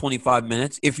spar for 25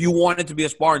 minutes if you want it to be a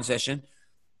sparring session,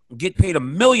 get paid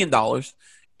 $1 million,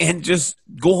 and just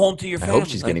go home to your I family? hope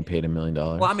she's Like, getting paid $1 million.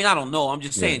 well, I mean, I don't know. I'm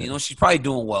just saying, Yeah. she's probably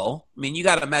doing well. I mean, you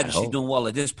got to imagine I she's hope. doing well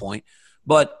at this point,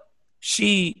 but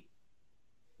she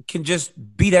can just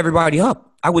beat everybody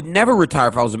up. I would never retire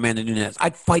if I was Amanda Nunes.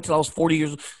 I'd fight till I was 40 years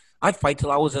old. I'd fight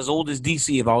till I was as old as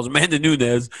DC if I was Amanda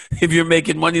Nunes, if you're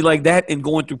making money like that and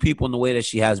going through people in the way that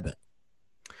she has been.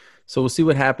 So we'll see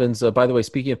what happens. By the way,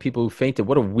 speaking of people who fainted,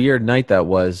 what a weird night that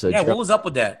was. Yeah, what was up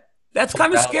with that? That's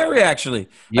kind of scary, actually.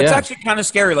 That's Yeah. actually kind of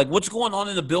scary. Like, what's going on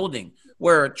in the building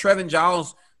where Trevin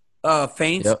Giles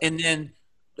faints, Yep. and then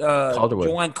Calderwood.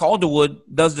 Joanne Calderwood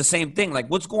does the same thing? Like,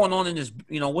 what's going on in this?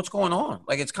 What's going on?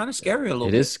 Like, it's kind of scary a little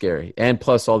It bit. is scary. And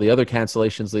plus all the other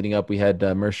cancellations leading up. We had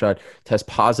Mershad test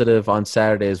positive on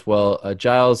Saturday as well.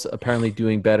 Giles apparently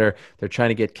doing better. They're trying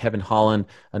to get Kevin Holland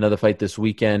another fight this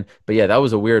weekend. But yeah, that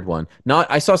was a weird one.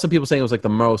 I saw some people saying it was like the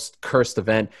most cursed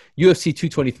event. UFC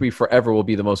 223 forever will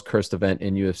be the most cursed event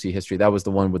in UFC history. That was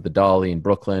the one with the Dolly in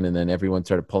Brooklyn, and then everyone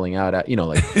started pulling out at,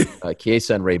 like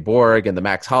Chiesa and Ray Borg and the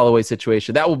Max Holloway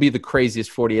situation. That will be the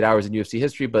craziest 48 hours in UFC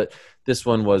history, but this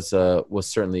one was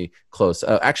certainly close.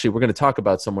 Actually, we're going to talk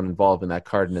about someone involved in that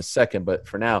card in a second, but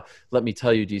for now, let me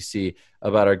tell you, DC,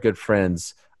 about our good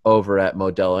friends over at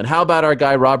Modelo. And how about our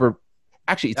guy, Robert?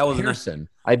 Actually, it's Pearson.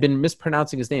 I've been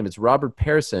mispronouncing his name. It's Robert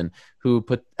Pearson who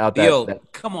put out that.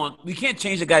 Come on. We can't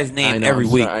change the guy's name know, every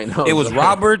I'm week. sorry, I know, It was sorry.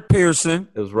 Robert Pearson.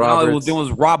 It was Roberts. It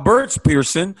was Roberts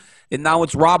Pearson, and now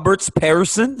it's Roberts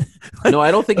Pearson. No, I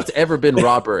don't think it's ever been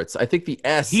Roberts. I think the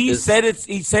S.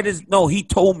 He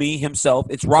told me himself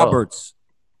it's Roberts.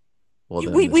 Well,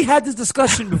 then We had this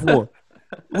discussion before.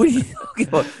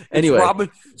 Anyway.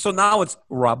 So now it's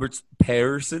Roberts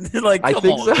Pearson. Like, I come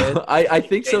think on, so. man. I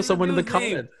think so. Change Someone in the his name.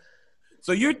 comments.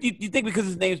 So you think because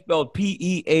his name's spelled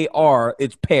Pear,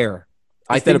 it's Pear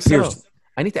I instead think of Pearson, so.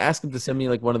 I need to ask him to send me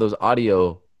like one of those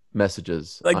audio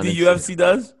messages, like on the Instagram. UFC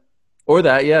does? or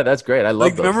that. Yeah, that's great. I love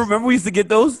Like, those. remember we used to get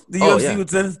those? The Oh, UFC yeah. would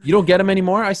send us You don't get them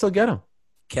anymore. I still get them.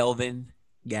 Kelvin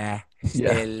Gastelum.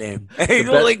 The Hey,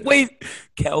 best- like, wait,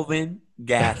 Kelvin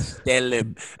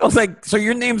Gastelum. I was like, so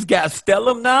your name's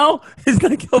Gastelum now? Is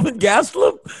that Kelvin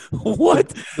Gastelum? What?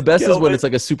 The best is when Kelvin- it's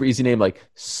like a super easy name, like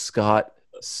Scott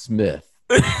Smith.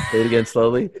 Say it again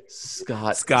slowly.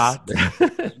 Scott. Scott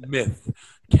Smith. Smith.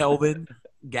 Kelvin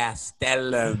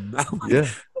Gastelum. I'm like,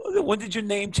 Yeah. when did your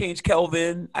name change,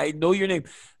 Kelvin? I know your name.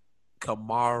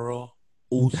 Kamara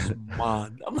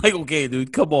Usman. I'm like, okay,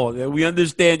 dude, come on, man. We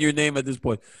understand your name at this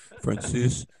point.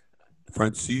 Francis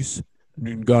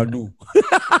Ngannou.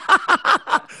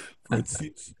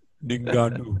 Francis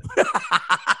Ngannou.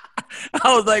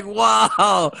 I was like,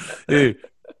 wow. Hey,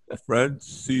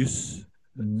 Francis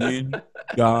Ngannou.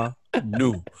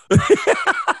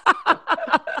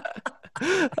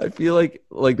 I feel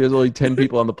like there's only 10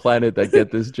 people on the planet that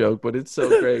get this joke, but it's so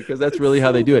great because that's really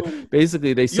how they do it.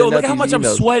 Basically, they send Yo, out look how these much I'm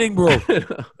emails. sweating, bro.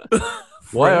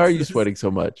 Why are you Francis- sweating so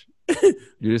much?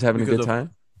 You're just having a Because good of-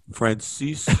 time?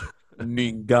 Francis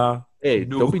Ngannou. Hey,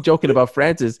 don't be joking about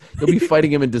Francis. You'll be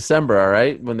fighting him in December, all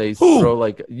right? When they Who? throw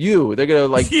like you, they're gonna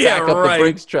like Yeah, back up right. the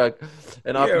Brinks truck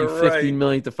and offer Yeah, you 15 right.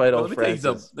 million to fight Well, old let me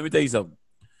Francis. tell you something.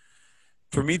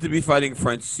 For me to be fighting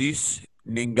Francis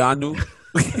Ngannou,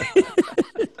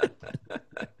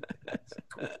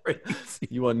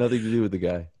 You want nothing to do with the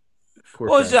guy. Poor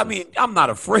well, it's- I Francis. mean, I'm not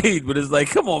afraid, but it's like,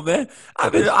 come on, man.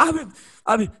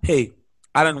 Hey,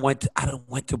 I done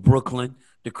went to Brooklyn.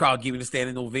 The crowd gave me the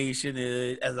standing ovation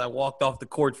as I walked off the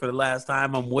court for the last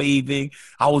time. I'm waving.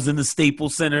 I was in the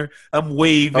Staples Center. I'm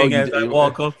waving you as did- I you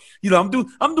walk up. I'm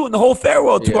doing the whole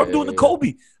farewell tour. Yeah, I'm doing yeah, the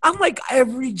Kobe. I'm like,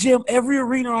 every gym, every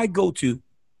arena I go to,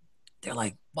 they're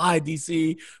like, bye,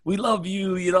 DC. We love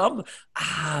you. I'm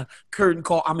curtain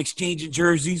call. I'm exchanging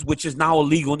jerseys, which is now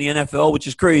illegal in the NFL, which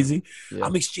is crazy. Yeah.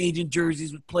 I'm exchanging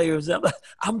jerseys with players.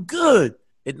 I'm good.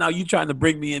 And now you trying to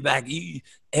bring me in back.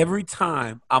 Every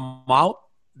time I'm out,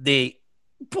 they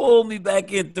Pull me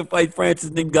back in to fight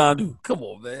Francis Ngannou. Come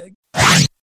on, man.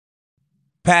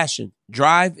 Passion,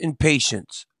 drive, and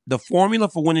patience. The formula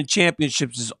for winning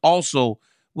championships is also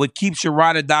what keeps your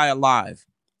ride or die alive.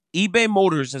 eBay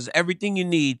Motors has everything you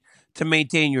need to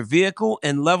maintain your vehicle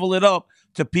and level it up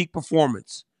to peak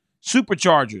performance.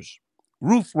 Superchargers,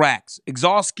 roof racks,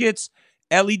 exhaust kits,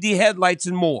 LED headlights,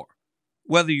 and more.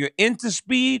 Whether you're into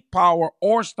speed, power,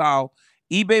 or style,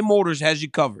 eBay Motors has you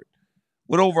covered.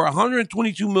 With over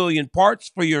 122 million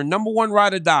parts for your number one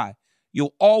ride or die,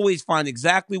 you'll always find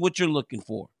exactly what you're looking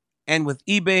for. And with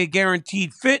eBay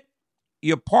Guaranteed Fit,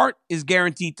 your part is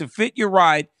guaranteed to fit your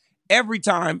ride every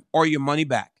time or your money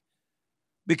back.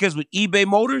 Because with eBay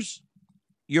Motors,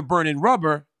 you're burning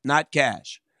rubber, not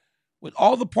cash. With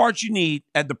all the parts you need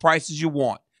at the prices you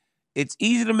want, it's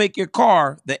easy to make your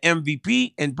car the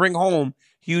MVP and bring home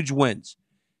huge wins.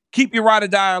 Keep your ride or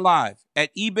die alive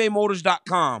at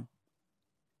ebaymotors.com.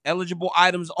 Eligible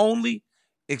items only.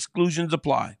 Exclusions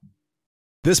apply.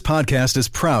 This podcast is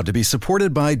proud to be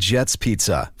supported by Jets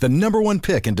Pizza, the #1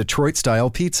 pick in Detroit-style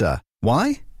pizza.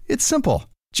 Why? It's simple.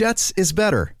 Jets is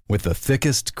better. With the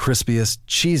thickest, crispiest,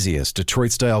 cheesiest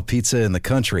Detroit-style pizza in the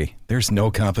country, there's no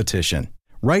competition.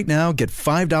 Right now, get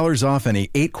 $5 off any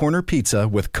 8-corner pizza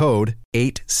with code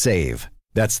 8SAVE.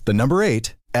 That's the number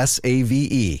 8,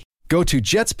 SAVE. Go to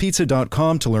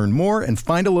jetspizza.com to learn more and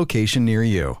find a location near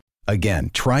you. Again,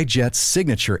 try Jet's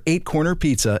signature 8-corner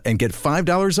pizza and get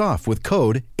 $5 off with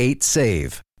code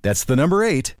 8SAVE. That's the number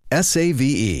 8,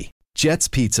 SAVE. Jet's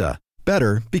Pizza.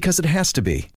 Better because it has to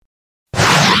be.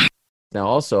 Now,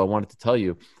 also, I wanted to tell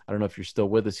you, I don't know if you're still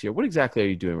with us here. What exactly are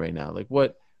you doing right now? Like,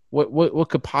 what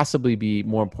could possibly be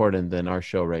more important than our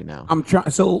show right now? I'm trying.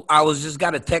 So I just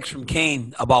got a text from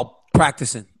Kane about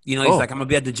practicing. You know, he's like, I'm gonna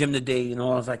be at the gym today. You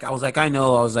know, I was like, I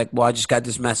know. I was like, well, I just got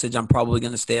this message. I'm probably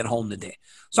gonna stay at home today.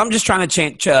 So I'm just trying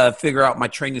to figure out my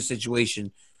training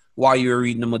situation while you're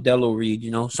reading the Modelo read.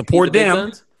 You know, support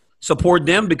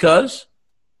them because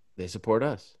they support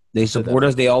us. They support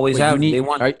us. They always have. They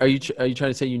want. Are you trying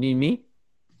to say you need me?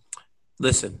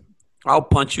 Listen, I'll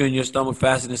punch you in your stomach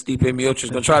faster than Stipe Miocic is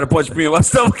gonna try to punch me in my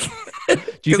stomach.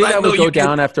 Do you think I would go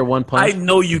down after one punch? I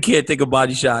know you can't take a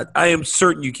body shot. I am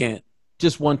certain you can't.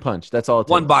 Just one punch. That's all it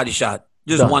takes. One body shot.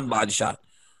 Just Done. one body shot.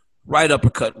 Right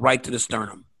uppercut, right to the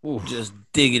sternum. Ooh. Just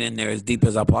dig it in there as deep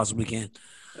as I possibly can.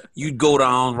 You'd go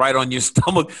down right on your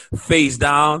stomach, face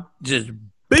down, just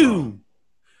boom.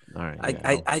 All right.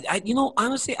 I you know,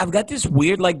 honestly, I've got this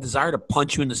weird desire to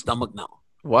punch you in the stomach now.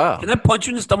 Wow. Can I punch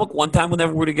you in the stomach one time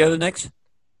whenever we're together next?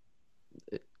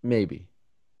 Maybe.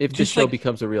 If this show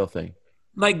becomes a real thing.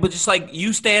 But just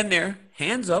you stand there,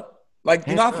 hands up.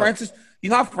 You know how Francis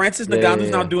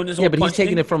Ngannou's now doing this whole but he's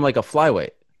taking it from a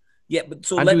flyweight. Yeah, but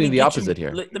so I'm doing the opposite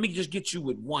here. Let me just get you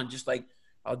with one. Just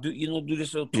I'll do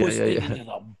this little twist thing and then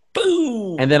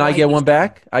boom. And then I get one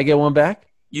back? I get one back?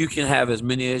 You can have as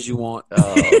many as you want.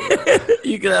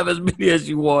 You can have as many as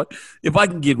you want. If I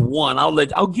can get one,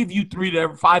 I'll give you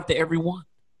 5 to every one.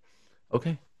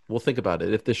 Okay. We'll think about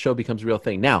it if this show becomes a real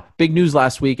thing. Now, big news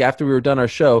last week after we were done our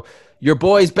show. Your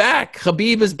boy's back.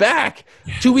 Khabib is back.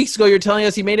 2 weeks ago, you're telling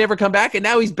us he may never come back, and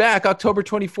now he's back October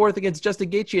 24th against Justin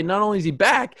Gaethje. And not only is he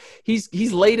back, he's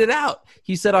laid it out.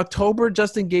 He said October,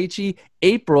 Justin Gaethje,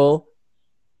 April,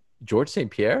 George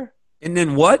St. Pierre. And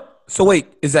then what? So wait,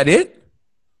 is that it?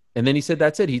 And then he said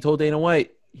that's it. He told Dana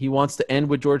White he wants to end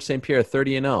with George St. Pierre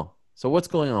 30-0. So what's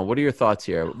going on? What are your thoughts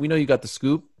here? We know you got the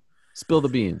scoop. Spill the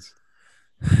beans.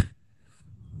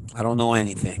 I don't know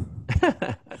anything.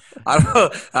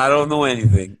 I don't know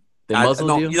anything. They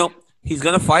muzzled you? You know, he's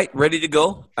gonna fight, ready to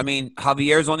go. I mean,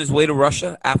 Javier's on his way to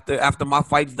Russia after my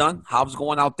fight's done. Jav's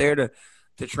going out there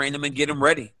to train him and get him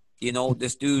ready. You know,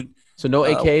 this dude. So no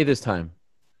AKA this time.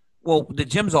 Well, the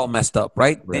gym's all messed up,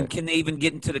 right? And can they even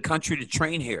get into the country to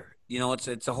train here? You know, it's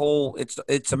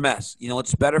a mess. You know,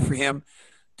 it's better for him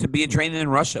to be training in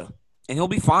Russia, and he'll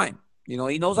be fine. You know,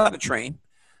 he knows how to train.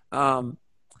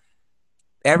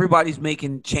 Everybody's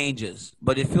making changes,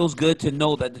 but it feels good to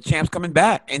know that the champ's coming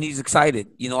back and he's excited.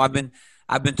 You know, I've been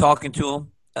talking to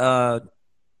him.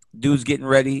 Dude's getting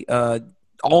ready.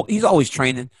 He's always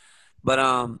training,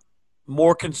 but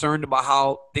more concerned about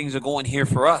how things are going here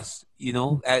for us. You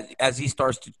know, as he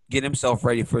starts to get himself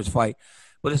ready for his fight.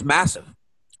 But it's massive.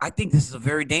 I think this is a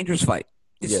very dangerous fight.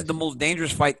 This is the most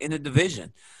dangerous fight in the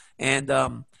division, and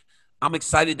I'm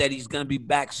excited that he's going to be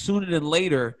back sooner than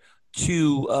later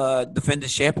to defend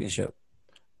his championship.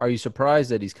 Are you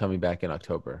surprised that he's coming back in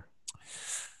October?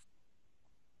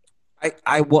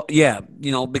 Well, yeah,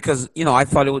 you know, because, you know, I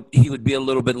thought he would be a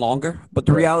little bit longer, but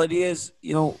the reality is,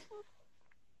 you know,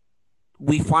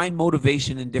 we find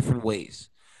motivation in different ways.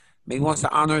 Maybe he wants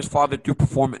to honor his father through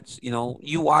performance.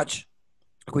 You watch,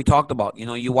 like we talked about,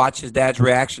 you watch his dad's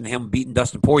reaction to him beating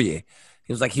Dustin Poirier.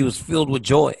 He was like, he was filled with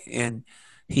joy, and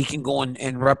he can go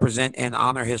and represent and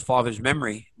honor his father's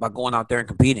memory by going out there and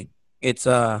competing. It's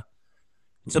a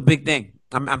big thing.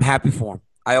 I'm happy for him.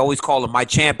 I always call him my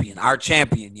champion, our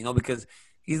champion, because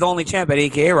he's the only champ at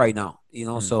AKA right now,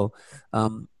 So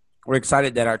we're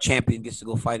excited that our champion gets to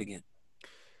go fight again.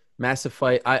 Massive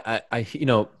fight. I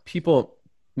people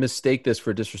mistake this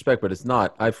for disrespect, but it's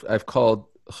not. I've called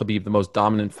Khabib the most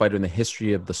dominant fighter in the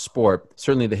history of the sport,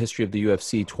 certainly the history of the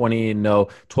UFC. 20-0,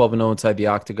 12-0 inside the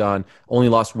octagon. Only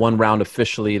lost one round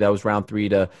officially. That was round 3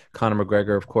 to Conor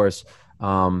McGregor, of course.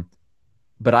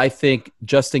 But I think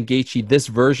Justin Gaethje, this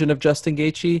version of Justin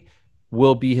Gaethje,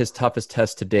 will be his toughest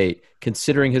test to date,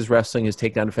 considering his wrestling, his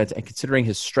takedown defense, and considering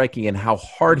his striking and how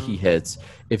hard he hits.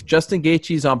 If Justin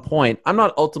Gaethje's on point, I'm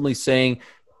not ultimately saying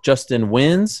Justin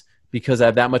wins because I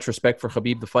have that much respect for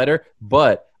Khabib the fighter,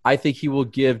 but I think he will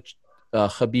give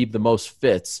Khabib the most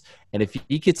fits. And if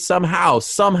he could somehow,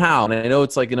 and I know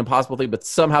it's like an impossible thing, but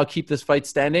somehow keep this fight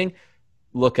standing,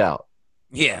 look out.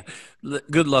 Yeah,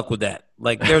 good luck with that.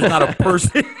 Like, there's not a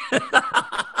person.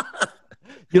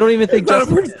 You don't even think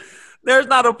there's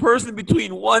not a person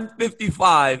between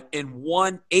 155 and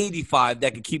 185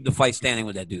 that can keep the fight standing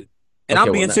with that dude. And okay,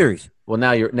 I'm being serious. Well,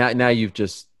 now you've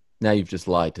just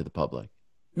lied to the public.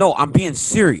 No, I'm being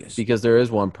serious. Because there is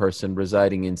one person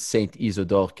residing in Saint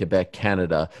Isidore, Quebec,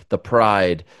 Canada, the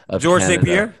pride of George Canada. St.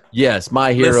 Pierre? Yes,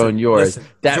 my hero and yours.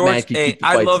 That George, man can keep the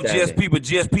fight I love standing. GSP, but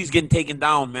GSP's getting taken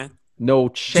down, man. No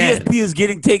chance. GSP is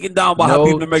getting taken down by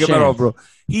Khabib Nurmagomedov, bro.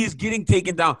 He is getting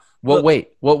taken down. What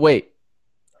weight?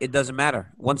 It doesn't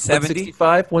matter. 170?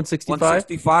 165?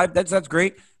 165. That's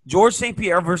great. George St.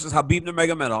 Pierre versus Khabib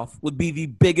Nurmagomedov would be the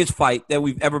biggest fight that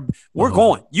we've ever. We're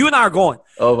going. You and I are going.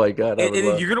 Oh my God! And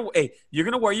you're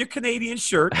gonna wear your Canadian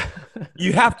shirt.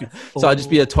 You have to. So I'll just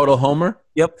be a total homer.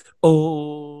 Yep.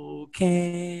 Oh,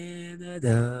 Canada.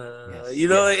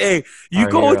 Yes, you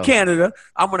go with Canada.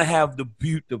 I'm gonna have the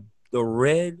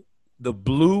red, the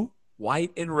blue,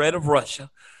 white, and red of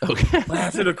Russia. Okay.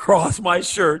 Plastered across my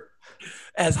shirt.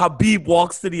 As Khabib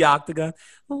walks to the octagon,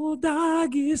 oh,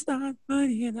 Dagestan,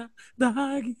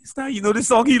 Dagestan. You know this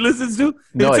song he listens to?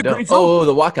 No, I don't. Great song. Oh,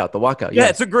 the walkout. Yeah,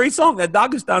 it's a great song, that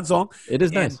Dagestan song. It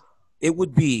is nice. It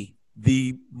would be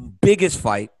the biggest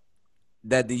fight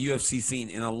that the UFC's seen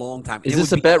in a long time. Is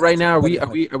this a bet right now?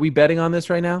 Are we betting on this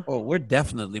right now? Oh, we're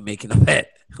definitely making a bet.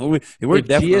 We're if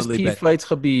definitely GSP fights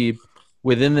Khabib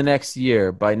within the next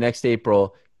year, by next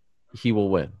April, he will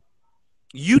win.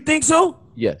 You think so?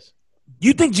 Yes.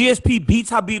 You think GSP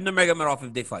beats Khabib Nurmagomedov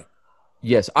if they fight?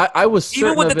 Yes, I was certain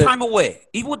even with of the it. time away.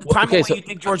 Even with the time away, so you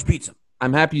think George beats him?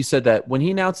 I'm happy you said that. When he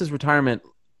announced his retirement,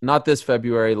 not this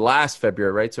February, last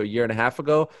February, right? So a year and a half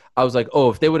ago, I was like,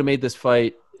 oh, if they would have made this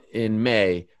fight in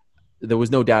May, there was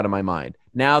no doubt in my mind.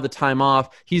 Now the time off,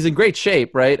 he's in great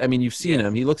shape, right? I mean, you've seen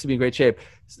him. He looks to be in great shape.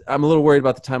 I'm a little worried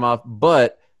about the time off,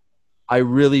 but I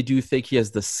really do think he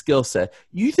has the skill set.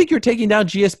 You think you're taking down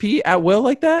GSP at will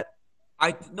like that?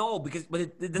 No, because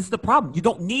this is the problem. You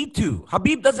don't need to.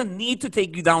 Khabib doesn't need to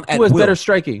take you down at will. Who has will. better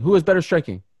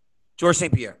striking? George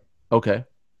St. Pierre. Okay.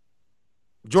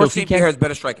 George St. Pierre has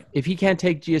better striking. If he can't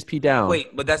take GSP down.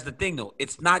 Wait, but that's the thing, though.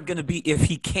 It's not going to be if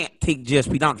he can't take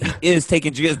GSP down. He is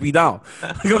taking GSP down.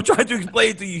 Like, I'm trying to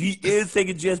explain to you. He is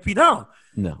taking GSP down.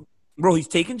 No. Bro, he's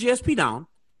taking GSP down.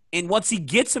 And once he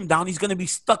gets him down, he's going to be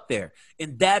stuck there.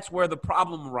 And that's where the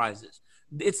problem arises.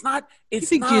 It's not. You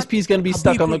think GSP is going to be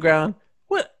stuck on the ground?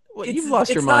 What? You've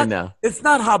lost your mind now. It's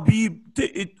not Khabib.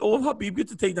 Khabib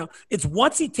gets to take down. It's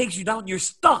once he takes you down, you're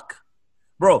stuck.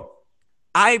 Bro,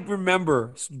 I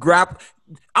remember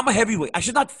I'm a heavyweight. I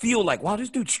should not feel like, wow, this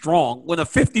dude's strong when a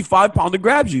 55-pounder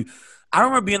grabs you. I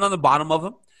remember being on the bottom of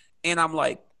him, and I'm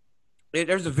like,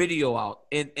 there's a video out,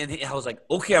 and I was like,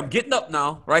 okay, I'm getting up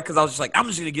now, right? Because I was just like, I'm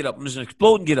just going to get up. I'm just going to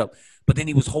explode and get up. But then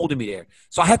he was holding me there.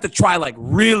 So I had to try like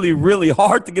really, really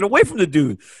hard to get away from the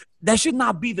dude. That should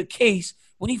not be the case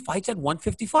when he fights at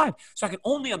 155. So I can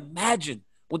only imagine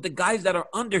what the guys that are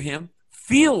under him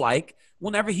feel like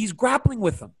whenever he's grappling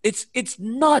with them. It's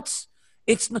nuts.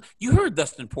 You heard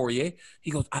Dustin Poirier. He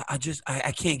goes, I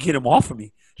can't get him off of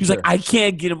me. He's like, I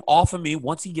can't get him off of me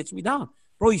once he gets me down.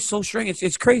 Bro, he's so strong.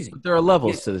 It's crazy. But there are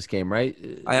levels to this game, right?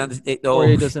 I understand.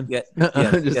 Poirier doesn't. Yes.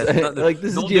 Like,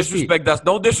 this don't is disrespect us.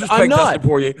 Don't disrespect I'm not. Dustin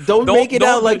Poirier. Don't make it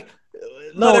out like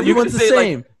not everyone's the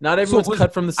same. Like, not everyone's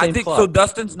cut from the same cloth. So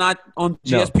Dustin's not on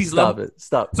GSP's level.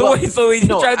 Stop. So he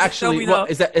tried to tell me now.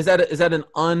 Is that an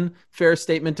unfair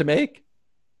statement to make?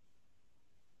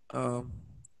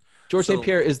 George So, St.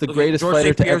 Pierre is the okay, greatest George fighter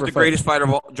St. to Pierre is ever the fight. greatest fighter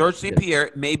of all. George St. Pierre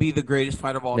may be the greatest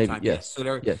fighter of all Maybe, time. yes.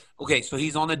 So Yes. okay, so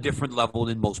he's on a different level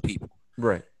than most people.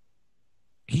 Right.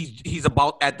 He's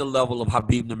about at the level of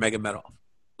Habib Nurmagomedov.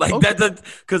 Like Okay. that's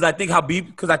because I think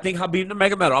Habib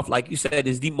Nurmagomedov, like you said,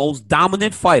 is the most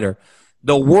dominant fighter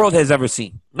the world has ever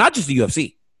seen. Not just the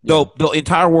UFC, the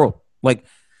entire world. Like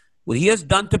what he has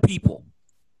done to people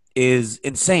is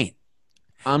insane.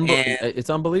 And It's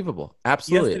unbelievable.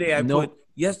 Absolutely.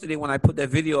 Yesterday when I put that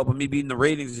video up of me beating the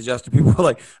ratings adjuster, people were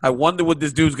like, I wonder what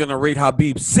this dude's gonna rate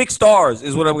Habib. 6 stars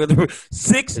is what I'm gonna do.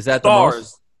 6 Is that stars. the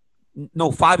most?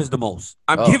 No, 5 is the most.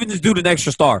 I'm giving this dude an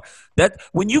extra star. That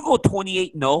when you go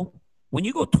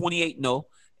 28-0,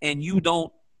 and you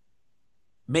don't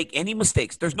make any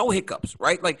mistakes, there's no hiccups,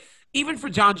 right? Like even for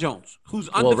John Jones, who's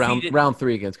undefeated. Round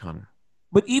 3 against Conor.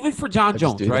 But even for John just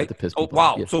Jones, do that right? to piss Oh people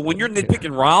wow! off. Yes. So when you're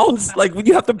nitpicking rounds, like when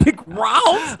you have to pick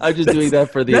rounds, I'm just doing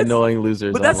that for the annoying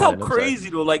losers. But that's online. how I'm sorry. crazy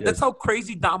though. Like Yes. that's how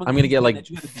crazy dominant. I'm gonna get like that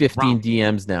you had to pick 15 rounds.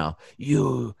 DMs now.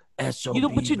 You SOB. You know,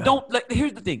 but you don't like.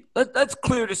 Here's the thing. Let's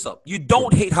clear this up. You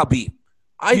don't hate Habib.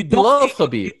 I You don't love hate-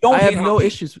 Habib. you don't I have hate no Habib.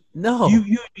 issues. No.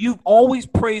 You've always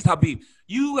praised Habib.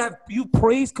 You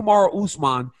praised Kamaru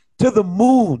Usman to the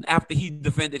moon after he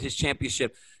defended his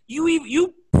championship.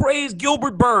 You praised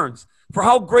Gilbert Burns for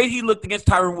how great he looked against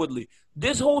Tyron Woodley.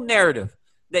 This whole narrative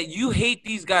that you hate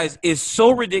these guys is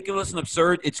so ridiculous and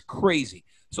absurd. It's crazy.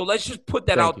 So let's just put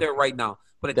that out there right now.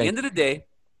 But at the end of the day,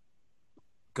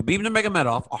 Habib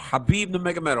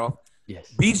Nurmagomedov yes.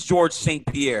 beats George St.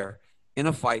 Pierre in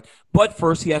a fight. But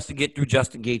first, he has to get through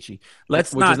Justin Gaethje. Which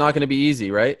is not going to be easy,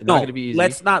 right? Not going to be easy.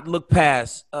 Let's not look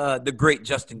past the great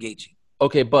Justin Gaethje.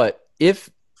 Okay, but if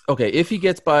he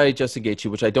gets by Justin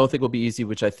Gaethje, which I don't think will be easy,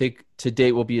 which I think to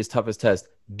date will be his toughest test,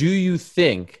 do you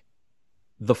think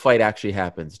the fight actually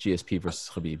happens, GSP versus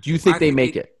Habib? Do you think they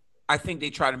make it? I think they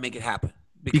try to make it happen.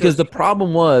 Because the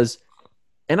problem was,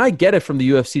 and I get it from the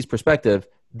UFC's perspective,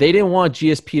 they didn't want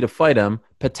GSP to fight him,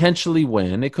 potentially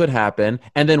win. It could happen,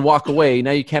 and then walk away.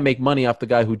 Now you can't make money off the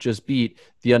guy who just beat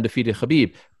the undefeated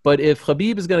Habib. But if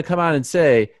Habib is going to come out and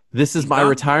say, this is my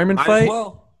retirement fight.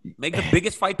 Well, make the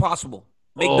biggest fight possible.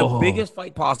 Make the biggest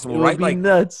fight possible, right? Like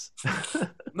nuts.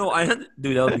 No,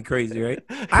 dude, that would be crazy, right?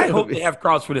 I hope they have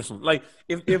crowds for this one. Like,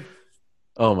 if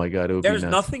oh my God, it would be nuts.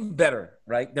 There's nothing better,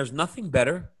 right? There's nothing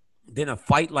better than a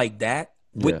fight like that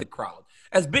with the crowd.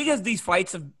 As big as these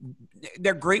fights,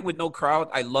 they're great with no crowd.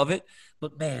 I love it.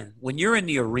 But, man, when you're in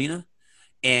the arena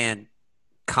and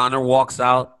Conor walks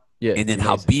out and then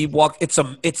Habib walks,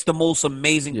 it's the most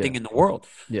amazing thing in the world.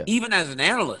 Yeah. Even as an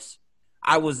analyst,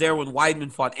 I was there when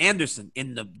Weidman fought Anderson,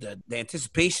 and the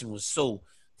anticipation was so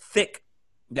thick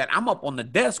that I'm up on the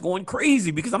desk going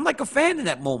crazy because I'm like a fan in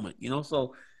that moment, you know?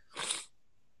 So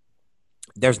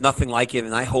there's nothing like it,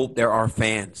 and I hope there are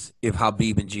fans if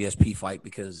Habib and GSP fight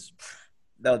because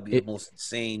that would be the most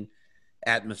insane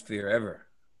atmosphere ever.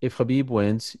 If Habib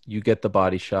wins, you get the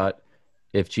body shot.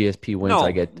 If GSP wins,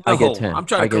 I get 10. I'm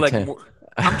trying to collect more.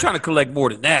 I'm trying to collect more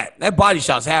than that. That body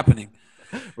shot's happening.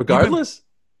 Regardless?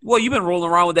 You've been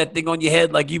rolling around with that thing on your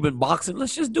head like you've been boxing.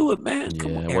 Let's just do it, man.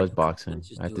 Come on, it was boxing.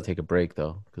 I had to take a break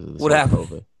though because of what happened?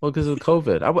 COVID. Well, because of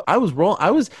COVID, I was rolling.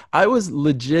 I was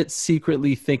legit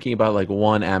secretly thinking about like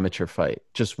one amateur fight,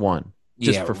 just one,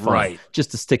 just for fun,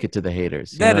 just to stick it to the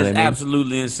haters. That is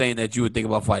absolutely insane that you would think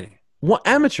about fighting. What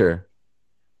amateur?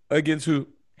 Against who?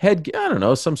 I don't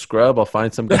know, some scrub. I'll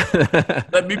find some guy.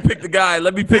 Let me pick the guy.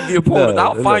 Let me pick the opponent.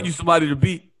 I'll find you somebody to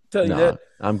beat. Tell you that.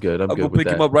 I'm good. I'll go pick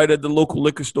him up right at the local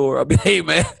liquor store. I'll be, hey,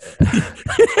 man,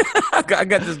 I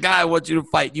got this guy I want you to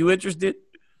fight. You interested?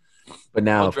 But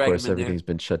now, of course, everything's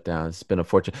been shut down. It's been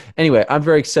unfortunate. Anyway, I'm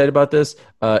very excited about this.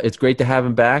 It's great to have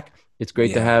him back. It's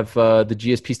great to have the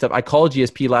GSP stuff. I called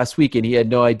GSP last week, and he had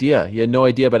no idea. He had no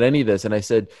idea about any of this. And I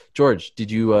said, George,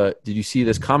 did you see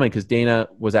this comment? Because Dana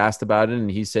was asked about it, and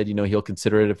he said, he'll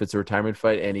consider it if it's a retirement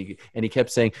fight. And he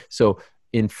kept saying, so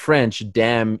in French,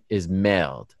 damn is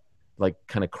mailed. Like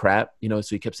kind of crap, so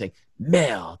he kept saying,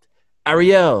 mailed.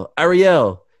 Ariel,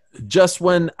 just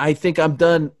when I think I'm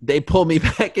done, they pull me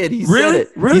back in. He said it.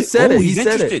 Really? He said it. He's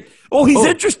interested. He's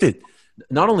interested.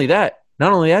 Not only that,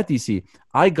 DC,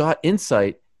 I got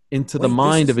insight into the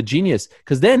mind of a genius.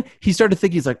 Because then he started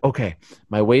thinking, he's like, okay,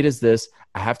 my weight is this.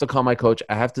 I have to call my coach.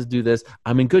 I have to do this.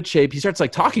 I'm in good shape. He starts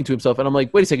like talking to himself. And I'm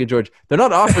like, wait a second, George. They're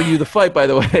not offering you the fight, by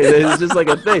the way. It's just like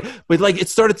a thing. But like it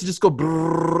started to just go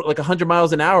brrr, like 100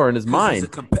 miles an hour in his mind.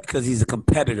 Because he's a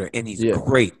competitor and he's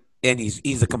great. And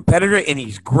he's a competitor and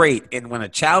he's great. And when a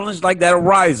challenge like that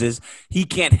arises, he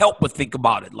can't help but think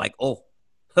about it. Like,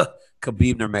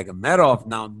 Khabib Nurmagomedov.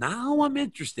 Now I'm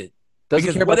interested.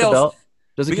 Doesn't care about the belt.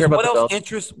 Doesn't care about the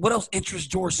belt. What else interests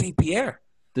George St. Pierre?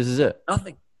 This is it.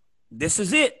 Nothing. This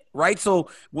is it, right? So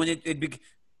when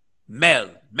Mel,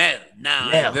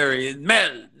 now very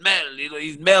Mel, you know,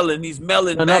 he's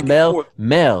melling No, back not Mel. and forth.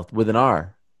 Meld with an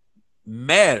R.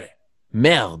 Mel.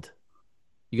 Meld.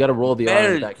 You got to roll the R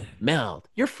in the Meld. back. Meld.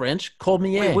 You're French. Call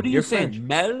me Wait, in. what are you You're saying? French.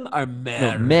 Mel or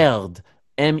No, Mel? meld.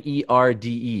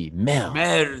 Merde. Meld.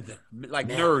 Merd. Like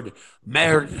nerd.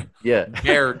 Merd. Yeah.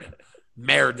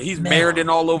 Merd. He's merding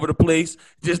all over the place,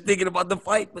 just thinking about the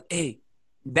fight. But hey,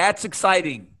 that's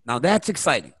exciting. Now that's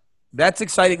exciting. That's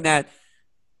exciting that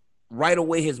right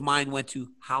away his mind went to,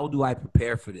 how do I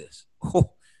prepare for this?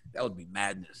 Oh, that would be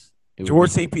madness. It would George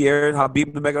be- St. Pierre,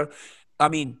 Habib Nurmagomedov. I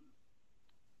mean,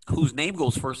 whose name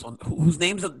goes first on whose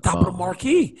name's at the top of the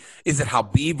marquee? Is it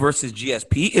Habib versus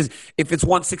GSP? If it's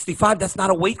 165, that's not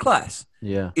a weight class.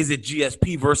 Yeah. Is it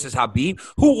GSP versus Habib?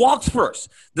 Who walks first?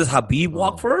 Does Habib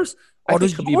walk first? I Or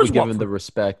think does Khabib George would give walk him the first?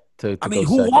 respect to I mean, go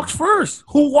who second. walks first?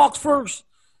 Who walks first?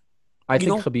 I think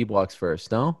know? Khabib walks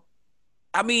first, no?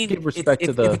 I mean, Give respect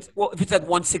to the- if it's at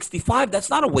 165, that's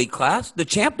not a weight class. The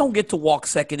champ don't get to walk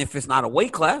second if it's not a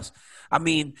weight class. I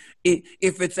mean,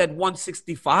 if it's at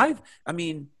 165, I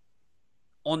mean,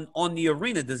 on the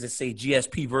arena, does it say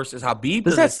GSP versus Habib?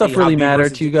 Does that it stuff say really Habib matter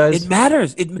versus- to you guys? It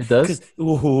matters. It does?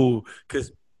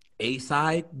 Because A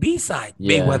side, B side,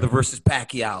 Yeah. Mayweather versus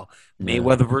Pacquiao,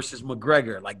 Mayweather versus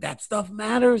McGregor, like that stuff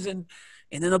matters. And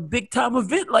in a big time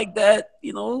event like that,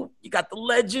 you know, you got the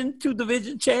legend,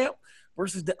 2-division champ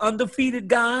versus the undefeated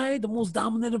guy, the most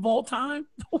dominant of all time.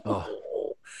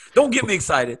 Don't get me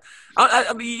excited.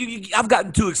 I mean, I've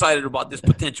gotten too excited about this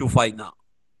potential fight now.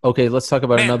 Okay, let's talk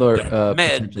about another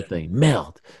potential thing.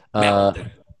 Meld.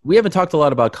 We haven't talked a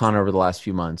lot about Conor over the last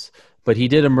few months, but he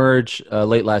did emerge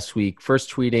late last week, first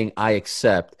tweeting, "I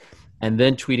accept," and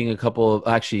then tweeting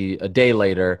a day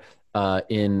later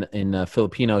in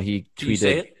Filipino, he Can you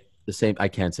say tweeted it? the same. I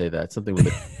can't say that. Something with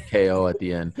a KO at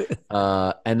the end.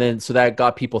 And then, so that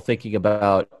got people thinking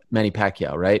about Manny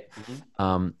Pacquiao, right?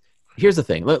 Here's the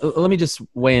thing. Let me just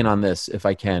weigh in on this, if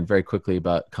I can, very quickly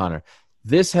about Conor.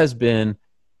 This has been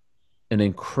an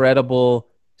incredible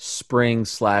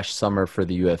spring/summer for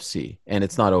the UFC, and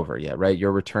it's not over yet, right?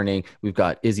 You're returning. We've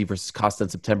got Izzy versus Costa in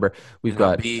September. We've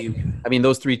got, I mean,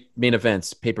 those three main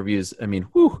events, pay-per-views, I mean,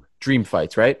 dream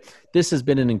fights, right? This has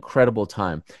been an incredible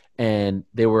time, and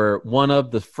they were one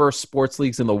of the first sports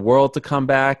leagues in the world to come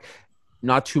back.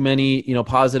 Not too many,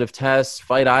 positive tests,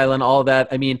 Fight Island, all that.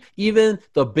 I mean, even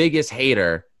the biggest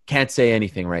hater can't say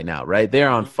anything right now, right? They're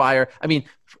on fire. I mean,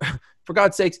 for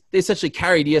God's sakes, they essentially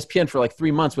carried ESPN for like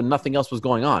 3 months when nothing else was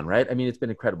going on, right? I mean, it's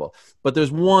been incredible. But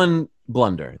there's one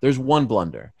blunder. There's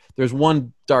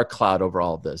one dark cloud over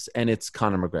all of this, and it's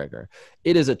Conor McGregor.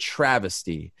 It is a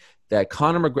travesty that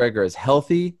Conor McGregor is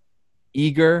healthy,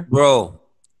 eager,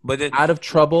 out of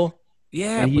trouble,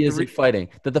 and he isn't fighting.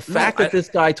 That the fact that this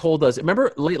guy told us,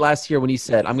 remember late last year when he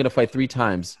said, I'm going to fight 3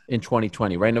 times in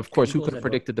 2020, right? And of course, who could have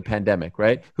predicted the pandemic,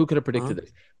 right? Who could have predicted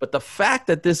this? But the fact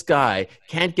that this guy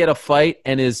can't get a fight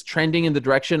and is trending in the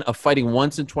direction of fighting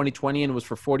once in 2020 and was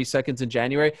for 40 seconds in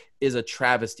January is a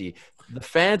travesty. The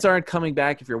fans aren't coming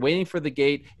back. If you're waiting for the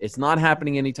gate, it's not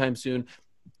happening anytime soon.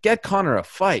 Get Conor a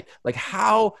fight. Like,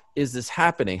 how is this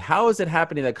happening? How is it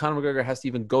happening that Conor McGregor has to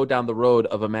even go down the road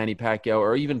of a Manny Pacquiao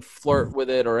or even flirt with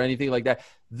it or anything like that?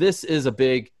 This is a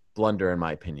big blunder, in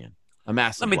my opinion. A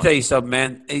massive Let me blunder. tell you something,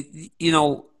 man.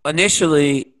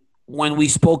 Initially, when we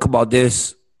spoke about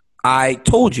this, I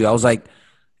told you, I was like,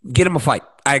 get him a fight.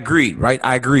 I agreed, right?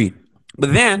 I agreed.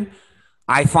 But then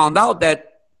I found out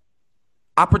that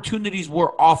opportunities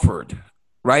were offered,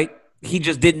 right? He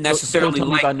just didn't necessarily Don't tell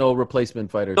me like. about no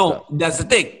replacement fighter No, stuff. that's the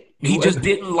thing. He just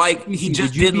didn't like. He Did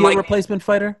just you didn't be a like. replacement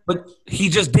fighter? But he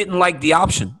just didn't like the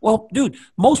option. Well, dude,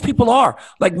 most people are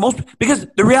because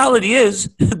the reality is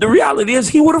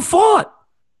he would have fought.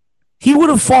 He would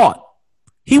have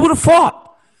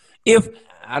fought. If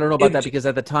I don't know about that because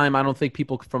at the time, I don't think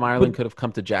people from Ireland could have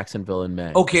come to Jacksonville in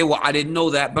May. okay, well, I didn't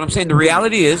know that, but I'm saying the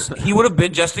reality is he would have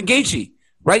been Justin Gaethje,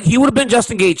 right? He would have been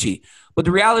Justin Gaethje. But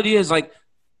the reality is, like,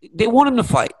 they want him to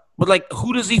fight. But, like,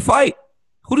 who does he fight?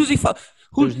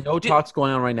 There's no talks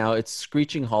going on right now. It's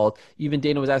screeching halt. Even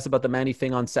Dana was asked about the Manny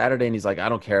thing on Saturday, and he's like, I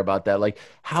don't care about that. Like,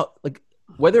 how, like,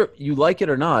 whether you like it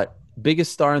or not,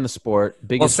 biggest star in the sport,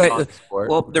 biggest star in the sport.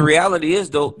 Well, the reality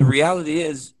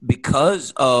is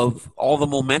because of all the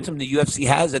momentum the UFC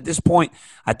has at this point,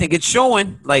 I think it's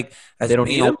showing. Like, They don't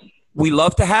need him? we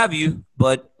love to have you,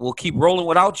 but we'll keep rolling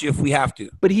without you if we have to.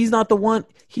 But he's not the one.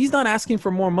 He's not asking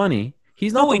for more money.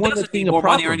 He's not No, the he one that's doesn't being need a more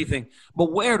money problem. or anything.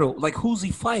 But where though? Like, who's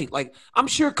he fight? Like, I'm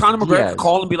sure Conor McGregor Diaz. could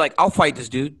call and be like, "I'll fight this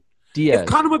dude." Diaz. If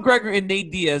Conor McGregor and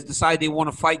Nate Diaz decide they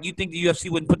want to fight, you think the UFC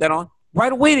wouldn't put that on?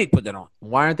 Right away they put that on.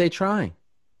 Why aren't they trying?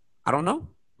 I don't know.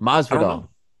 Masvidal,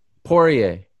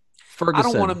 Poirier, Ferguson.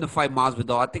 I don't want him to fight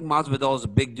Masvidal. I think Masvidal is a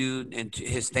big dude, and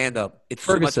his stand-up, it's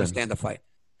too much of a stand-up fight.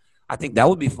 I think that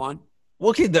would be fun. Well,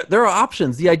 okay, there are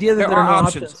options. The idea that there are no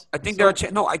options. I think there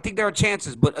are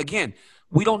chances. But again,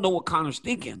 we don't know what Conor's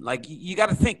thinking. Like, you got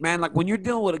to think, man. Like, when you're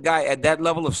dealing with a guy at that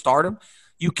level of stardom,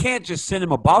 you can't just send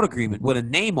him a bout agreement with a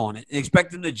name on it and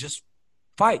expect him to just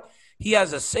fight. He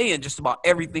has a say in just about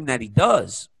everything that he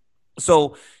does.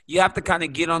 So you have to kind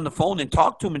of get on the phone and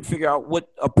talk to him and figure out what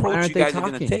approach you guys are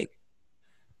going to take.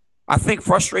 I think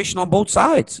frustration on both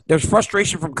sides. There's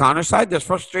frustration from Conor's side. There's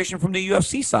frustration from the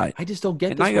UFC side. I just don't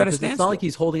get this. It's not like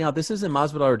he's holding out. This isn't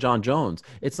Masvidal or John Jones.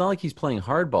 It's not like he's playing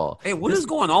hardball. Hey, what is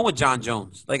going on with John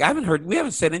Jones? Like, we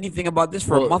haven't said anything about this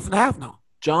for a month and a half now.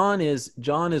 John is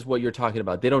what you're talking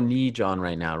about. They don't need John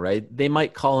right now, right? They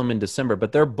might call him in December,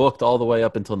 but they're booked all the way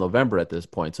up until November at this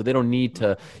point. So they don't need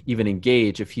to even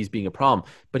engage if he's being a problem.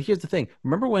 But here's the thing.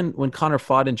 Remember when Conor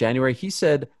fought in January, he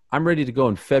said, I'm ready to go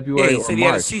in February he said he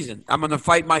had a season. I'm going to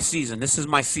fight my season. This is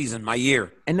my season, my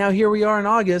year. And now here we are in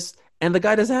August, and the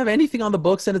guy doesn't have anything on the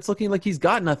books, and it's looking like he's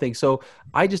got nothing. So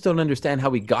I just don't understand how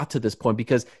we got to this point,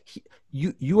 because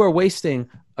you are wasting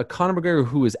a Conor McGregor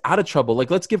who is out of trouble.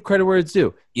 Like, let's give credit where it's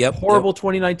due. Horrible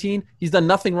 2019. He's done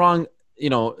nothing wrong,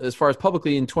 as far as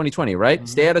publicly in 2020, right? Mm-hmm.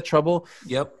 Stay out of trouble.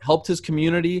 Helped his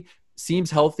community.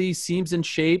 Seems healthy. Seems in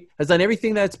shape. Has done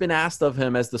everything that's been asked of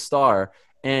him as the star.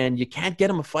 And you can't get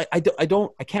him a fight. I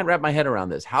can't wrap my head around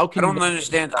this. How can I don't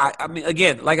understand? I mean,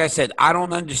 again, like I said, I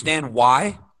don't understand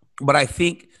why, but I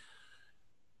think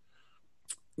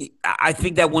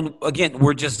that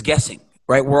we're just guessing,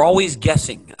 right? We're always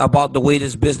guessing about the way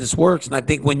this business works. And I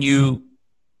think when you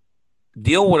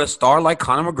deal with a star like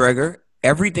Conor McGregor,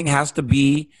 everything has to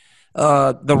be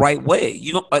the right way.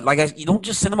 You don't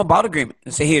just send him a bout agreement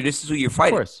and say, "Here, this is who you're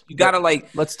fighting." Of course. You got to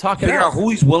let's talk figure out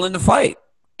who he's willing to fight.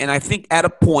 And I think at a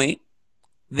point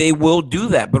they will do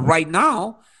that. But right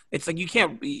now, it's like you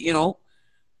can't,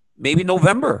 maybe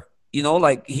November,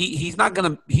 Conor's not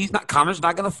going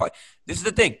to fight. This is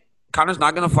the thing. Conor's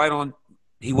not going to fight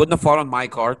he wouldn't have fought on my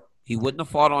card. He wouldn't have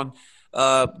fought on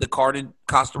the card in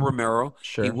Costa Romero.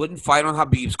 Sure. He wouldn't fight on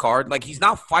Khabib's card. Like, he's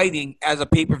not fighting as a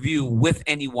pay-per-view with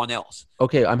anyone else.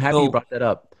 Okay, I'm happy you brought that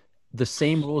up. The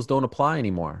same rules don't apply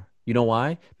anymore. You know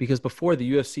why? Because before, the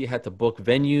UFC had to book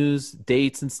venues,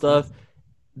 dates, and stuff.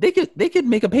 They could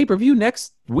make a pay-per-view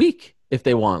next week if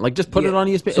they want. Like, just put it on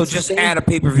ESPN. So just add a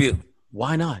pay-per-view.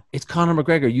 Why not? It's Conor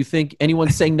McGregor. You think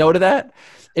anyone's saying no to that?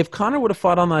 If Conor would have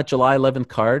fought on that July 11th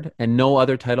card and no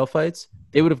other title fights,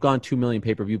 they would have gone 2 million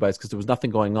pay-per-view buys because there was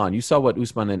nothing going on. You saw what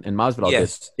Usman and Masvidal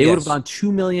did. They would have gone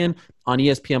 2 million on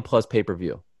ESPN Plus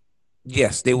pay-per-view.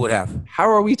 Yes, they would have. How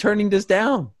are we turning this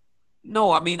down?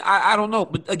 No, I mean, I don't know.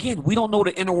 But again, we don't know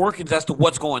the inner workings as to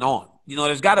what's going on.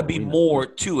 There's got to be more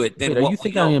to it than what you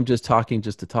think I am just talking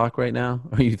just to talk right now?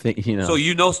 Or you think, So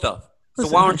you know stuff. So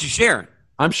why aren't you sharing?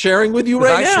 I'm sharing with you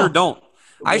right now.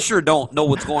 I sure don't know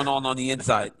what's going on the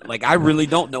inside. Like, I really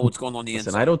don't know what's going on the inside.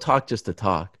 Listen, I don't talk just to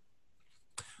talk.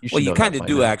 You kind of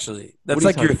do, actually. That's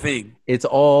like your thing. It's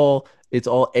all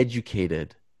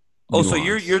educated. Oh,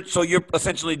 nuance. So you're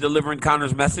essentially delivering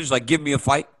Conor's message, like, give me a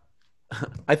fight?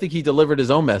 I think he delivered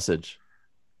his own message,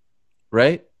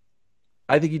 right?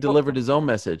 I think he delivered his own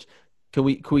message. Can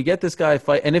we get this guy a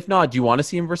fight? And if not, do you want to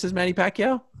see him versus Manny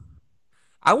Pacquiao?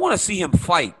 I want to see him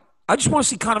fight. I just want to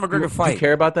see Conor McGregor fight. Do you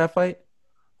care about that fight?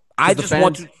 I just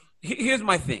want to. Here's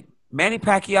my thing. Manny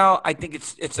Pacquiao, I think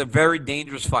it's a very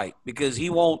dangerous fight because he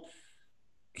won't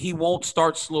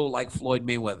start slow like Floyd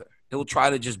Mayweather. He'll try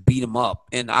to just beat him up.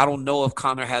 And I don't know if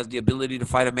Conor has the ability to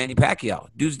fight a Manny Pacquiao.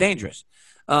 Dude's dangerous.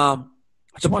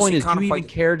 The point is, do you even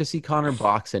care to see Conor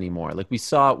box anymore? Like, we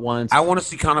saw it once. I want to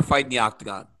see Conor fight in the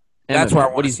octagon. That's where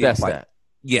I want to see him fight. What he's best at.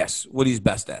 Yes, what he's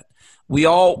best at. We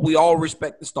all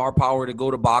respect the star power to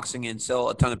go to boxing and sell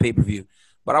a ton of pay-per-view.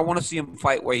 But I want to see him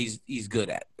fight where he's good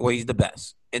at, where he's the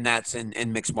best. And that's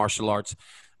in mixed martial arts.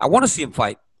 I want to see him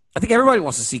fight. I think everybody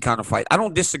wants to see Conor fight. I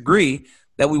don't disagree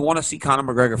that we want to see Conor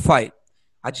McGregor fight.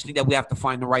 I just think that we have to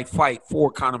find the right fight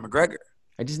for Conor McGregor.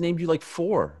 I just named you like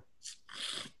 4.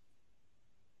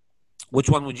 Which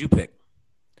one would you pick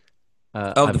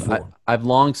of the 4? I've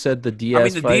long said the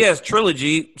Diaz fight. Diaz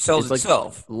trilogy sells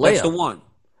itself. That's the one.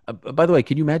 By the way,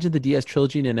 can you imagine the Diaz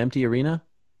trilogy in an empty arena?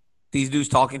 These dudes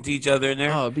talking to each other in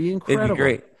there? Oh, it'd be incredible. It'd be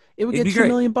great. It would get 2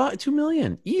 million. 2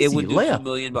 million. Easy. It would do layup. 2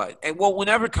 million buys. And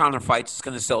whenever Conor fights, it's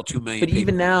going to sell 2 million. But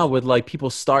even now, with people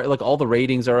start, all the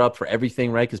ratings are up for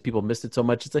everything, right? Because people missed it so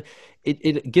much. It's like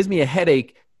it gives me a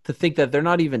headache to think that they're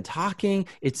not even talking.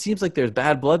 It seems like there's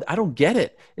bad blood. I don't get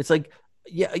it. It's like,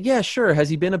 Yeah, sure. Has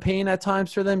he been a pain at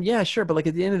times for them? Yeah, sure. But like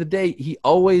at the end of the day, he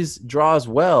always draws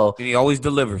well. And he always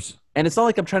delivers. And it's not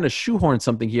like I'm trying to shoehorn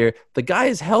something here. The guy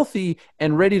is healthy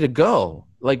and ready to go.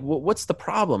 Like, what's the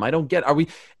problem? I don't get. Are we?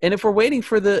 And if we're waiting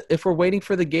for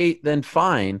the gate, then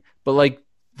fine. But like,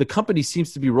 the company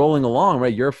seems to be rolling along,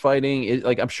 right? You're fighting.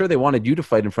 Like, I'm sure they wanted you to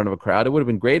fight in front of a crowd. It would have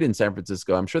been great in San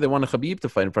Francisco. I'm sure they wanted Khabib to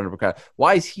fight in front of a crowd.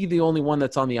 Why is he the only one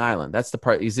that's on the island? That's the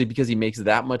part. Is it because he makes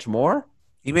that much more?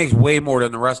 He makes way more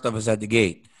than the rest of us at the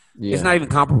gate. Yeah. It's not even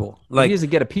comparable. Like, he doesn't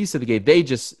get a piece of the gate.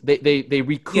 They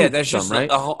recruit. Yeah, that's just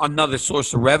another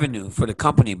source of revenue for the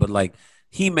company. But like,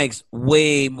 he makes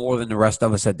way more than the rest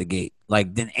of us at the gate,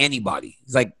 like than anybody.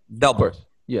 It's like double.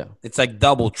 Yeah, it's like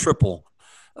double, triple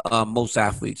most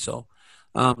athletes. So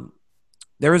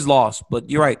there is loss, but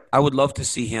you're right. I would love to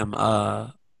see him.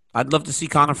 I'd love to see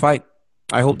Conor fight.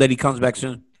 I hope that he comes back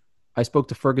soon. I spoke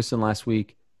to Ferguson last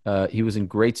week. He was in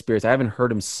great spirits. I haven't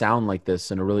heard him sound like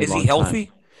this in a really long time. Is he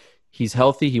healthy? He's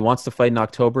healthy. He wants to fight in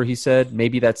October, he said.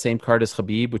 Maybe that same card as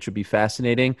Khabib, which would be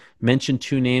fascinating. Mentioned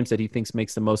two names that he thinks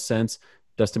makes the most sense,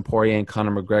 Dustin Poirier and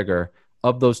Conor McGregor.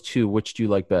 Of those two, which do you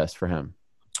like best for him?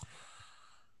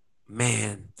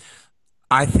 Man,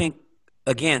 I think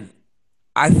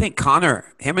Conor,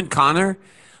 him and Conor,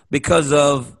 because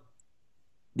of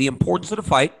the importance of the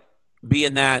fight,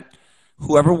 being that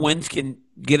whoever wins can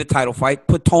get a title fight,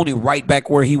 put Tony right back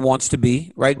where he wants to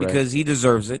be, right? Because he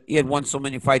deserves it. He had won so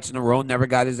many fights in a row, never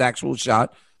got his actual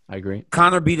shot. I agree.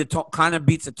 Conor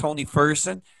beats a Tony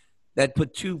Ferguson that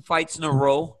put 2 fights in a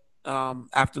row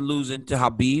after losing to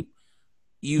Khabib.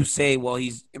 You say, well,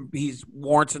 he's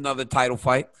warrants another title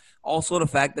fight. Also, the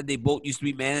fact that they both used to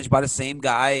be managed by the same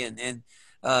guy, and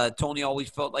Tony always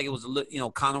felt like it was,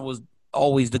 Conor was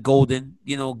always the golden,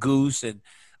 goose, and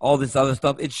all this other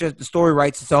stuff. It's just the story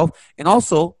writes itself. And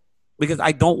also, because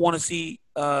I don't want to see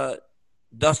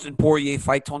Dustin Poirier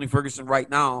fight Tony Ferguson right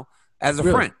now as a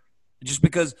friend. Just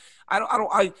because I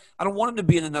don't want him to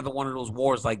be in another one of those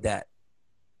wars like that.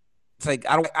 It's like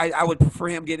I would prefer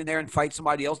him get in there and fight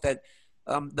somebody else that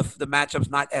the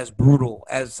matchup's not as brutal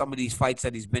as some of these fights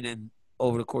that he's been in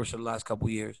over the course of the last couple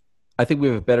of years. I think we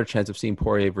have a better chance of seeing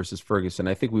Poirier versus Ferguson.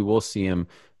 I think we will see him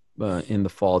in the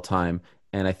fall time.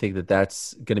 And I think that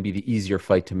that's going to be the easier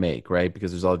fight to make, right?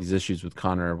 Because there's all these issues with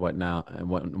Conor and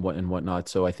whatnot.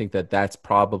 So I think that that's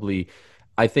probably.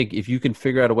 I think if you can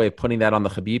figure out a way of putting that on the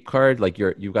Khabib card, like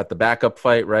you've got the backup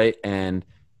fight, right? And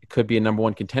it could be a number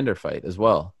 1 contender fight as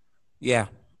well. Yeah,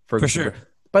 for sure.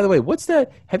 By the way, what's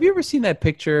that? Have you ever seen that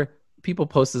picture? People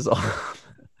post this all.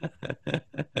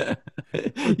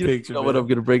 You don't know what I'm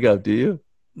going to bring up, do you?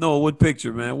 No, what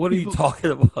picture, man? What are you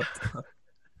talking about?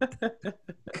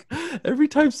 Every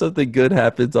time something good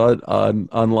happens on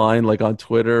online, like on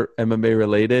Twitter, MMA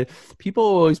related, people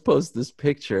always post this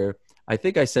picture. I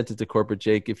think I sent it to Corporate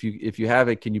Jake. If you have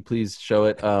it, can you please show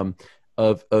it?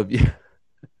 Of you.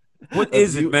 What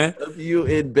is it, man? Of you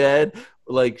in bed,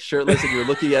 like shirtless, and you're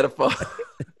looking at a phone,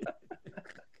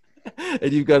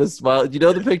 and you've got a smile. Do you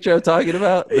know the picture I'm talking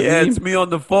about? Yeah, it's me on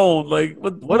the phone. Like,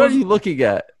 what are you looking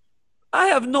at? I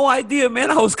have no idea,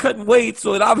 man. I was cutting weight,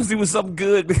 so it obviously was something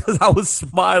good because I was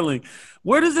smiling.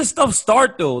 Where does this stuff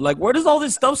start, though? Like, where does all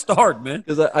this stuff start, man?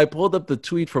 Because I pulled up the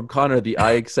tweet from Conor, the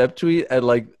I accept tweet, and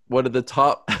like one of the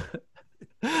top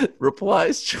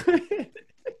replies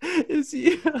is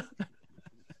you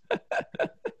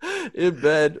in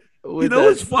bed.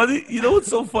 What's funny? You know what's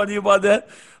so funny about that?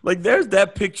 Like, there's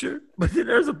that picture, but then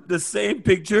there's the same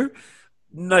picture.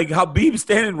 Like Khabib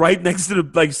standing right next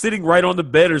to sitting right on the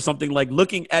bed or something, like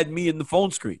looking at me in the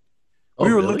phone screen.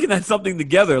 We were looking at something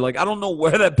together. Like, I don't know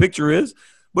where that picture is,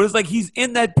 but it's like he's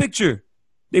in that picture.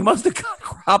 They must have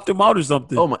cropped him out or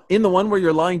something. Oh my! In the one where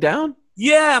you're lying down?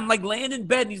 Yeah, I'm like laying in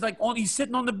bed, and he's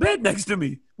sitting on the bed next to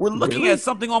me. We're looking at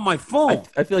something on my phone.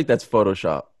 I feel like that's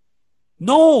Photoshop.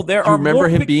 No, there are. Do you remember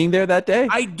him being there that day?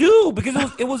 I do,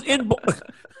 because it was in.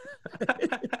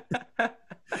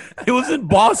 It was in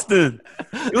Boston.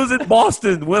 It was in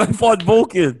Boston when I fought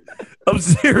Volkan. I'm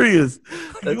serious.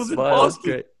 It was in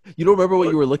Boston. You don't remember what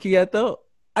you were looking at, though?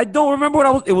 I don't remember what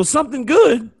I was. It was something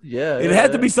good. Yeah. It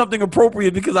had to be something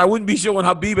appropriate because I wouldn't be showing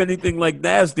Khabib anything like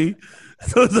nasty.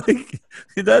 So it's like,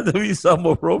 it had to be something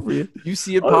appropriate. You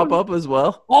see it pop up as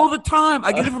well? All the time.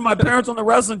 I get it from my parents on the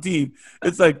wrestling team.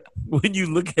 It's like when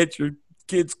you look at your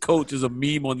kid's coach as a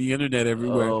meme on the internet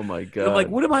everywhere. Oh, my God. And I'm like,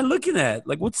 what am I looking at?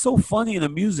 Like, what's so funny and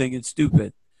amusing and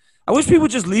stupid? I wish people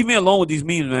would just leave me alone with these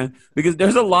memes, man, because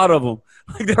there's a lot of them.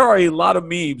 Like, there are a lot of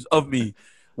memes of me.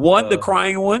 One, the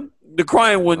crying one. The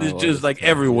crying one is just like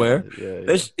everywhere.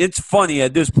 Yeah. It's funny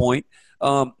at this point.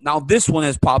 Now this one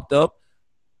has popped up.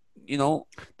 You know,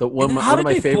 one of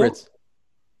my favorites.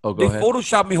 Oh, go They ahead.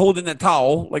 photoshopped me holding that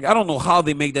towel. Like, I don't know how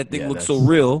they make that thing Yeah, look so that's-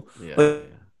 real. Yeah.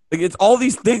 Like it's all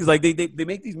these things. Like they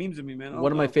make these memes of me, man. I don't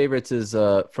One of my know. favorites is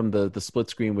from the split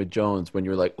screen with Jones when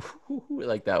you're like,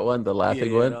 like that one, the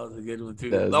laughing Yeah, one. that was a good one too.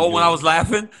 That was a Oh, good when I one. was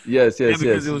laughing, Yes, yeah, yes,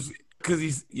 because yes. it was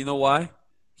because you know why?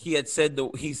 He had said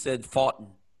he said foughten.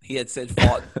 He had said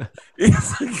foughten.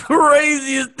 It's the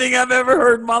craziest thing I've ever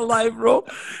heard in my life, bro.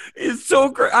 It's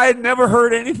so crazy. I had never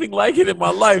heard anything like it in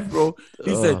my life, bro.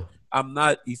 He said, Ugh. I'm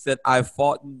not. He said, I've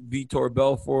fought Vitor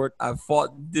Belfort. I've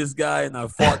fought this guy, and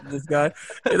I've fought this guy.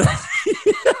 And I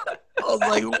was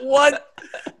like, what?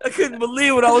 I couldn't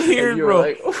believe what I was And hearing, you were bro.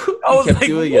 like, I you was kept like,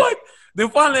 doing what? it. Then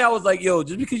finally I was like, yo,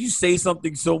 just because you say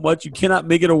something so much, you cannot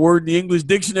make it a word in the English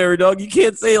dictionary, dog. You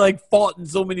can't say like fought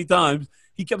so many times.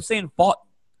 He kept saying fought.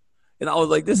 And I was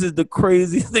like, this is the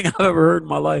craziest thing I've ever heard in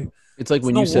my life. It's like It's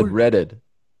when no you said word. Reddit.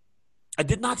 I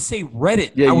did not say read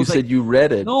it. Yeah, I you was said like, you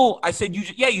read it. no, I said you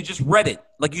just read it.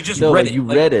 Like you just No, read like it. you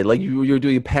Like, read it. Like you're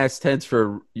doing past tense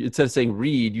for instead of saying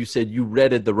read, you said you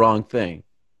read the wrong thing.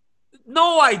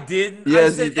 no, I didn't.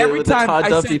 Yes, I said you did every with the time Todd I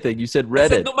Duffy said, thing. You said I read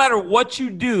said it. no matter what you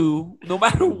do, no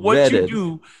matter what Read you it.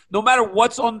 do, no matter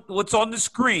what's on the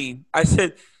screen, I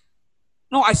said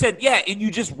no, I said yeah, and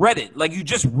you just read it. Like you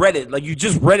just read it. Like you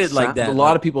just read it like that. A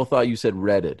lot of people thought you said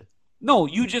Reddit. No,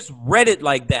 you just read it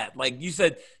like that. Like you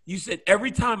said every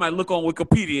time I look on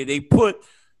Wikipedia, they put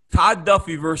Todd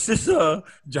Duffy versus John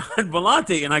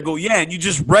Vellante, and I go, yeah, and you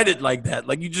just read it like that.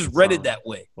 Like you just read it that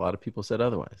way. A lot of people said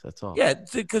otherwise. That's all. Yeah,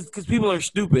 because people are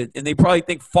stupid and they probably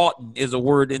think "foughten" is a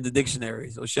word in the dictionary.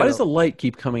 So shut Why does up. the light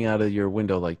keep coming out of your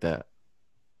window like that?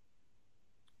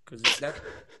 Because that.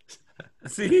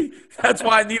 See, that's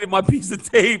why I needed my piece of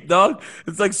tape, dog.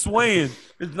 It's like swaying.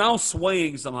 It's now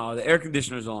swaying somehow. The air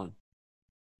conditioner's on.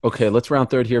 Okay, let's round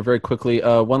third here very quickly.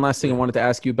 One last thing I wanted to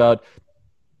ask you about.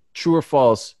 True or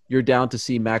false, you're down to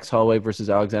see Max Holloway versus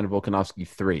Alexander Volkanovski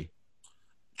 3.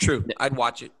 True. I'd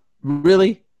watch it.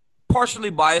 Really? Partially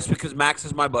biased because Max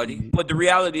is my buddy, but the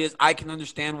reality is I can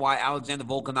understand why Alexander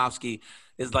Volkanovski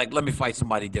is like, let me fight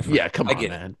somebody different. Yeah, come I on, get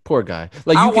man. Poor guy.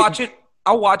 Like I'll watch it.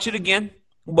 I'll watch it again,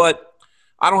 but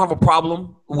I don't have a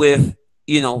problem with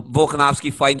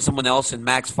Volkanovski fighting someone else and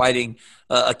Max fighting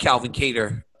a Calvin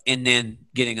Kattar and then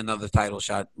getting another title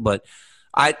shot. But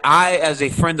I as a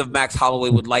friend of Max Holloway,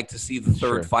 would like to see the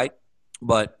third fight,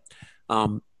 but I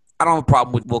don't have a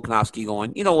problem with Volkanovski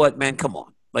going, you know what, man, come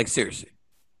on. Like, seriously.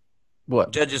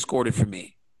 What? Judges scored it for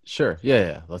me. Sure.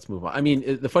 Yeah. Let's move on. I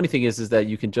mean, the funny thing is that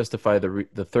you can justify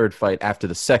the third fight after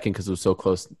the second because it was so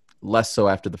close, less so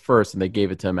after the first, and they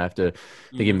gave it to him after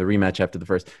they gave him the rematch after the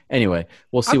first. Anyway,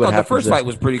 we'll see what happens. The first fight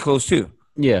was pretty close too.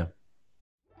 Yeah.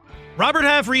 Robert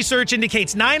Half research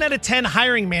indicates 9 out of 10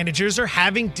 hiring managers are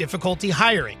having difficulty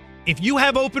hiring. If you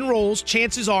have open roles,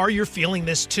 chances are you're feeling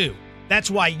this too.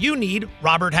 That's why you need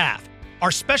Robert Half.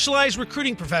 Our specialized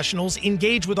recruiting professionals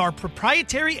engage with our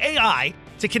proprietary AI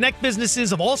to connect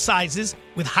businesses of all sizes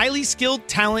with highly skilled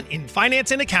talent in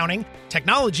finance and accounting,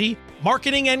 technology,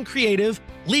 marketing and creative,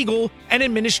 legal, and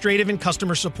administrative and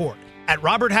customer support. At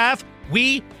Robert Half,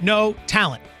 we know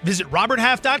talent. Visit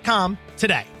roberthalf.com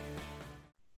today.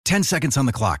 10 seconds on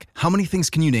the clock. How many things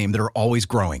can you name that are always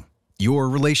growing? Your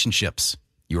relationships,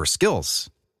 your skills,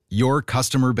 your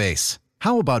customer base.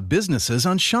 How about businesses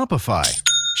on Shopify?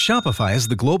 Shopify is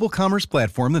the global commerce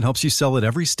platform that helps you sell at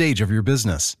every stage of your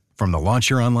business. From the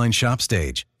launch your online shop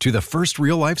stage to the first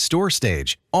real life store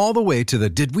stage, all the way to the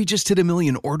did we just hit a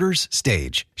million orders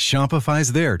stage.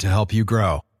 Shopify's there to help you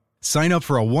grow. Sign up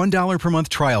for a $1 per month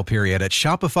trial period at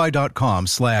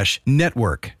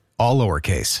shopify.com/network, all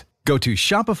lowercase. Go to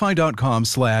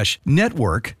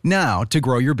shopify.com/network now to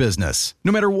grow your business,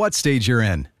 no matter what stage you're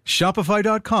in.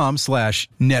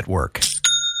 Shopify.com/network.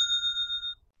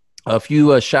 A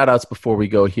few shout outs before we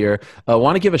go here. I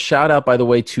want to give a shout out, by the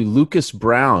way, to Lucas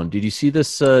Brown. Did you see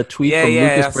this tweet from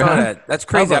Lucas I Brown? saw that. That's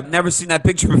crazy. I've never seen that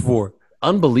picture before.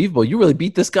 Unbelievable. You really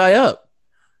beat this guy up.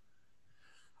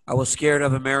 I was scared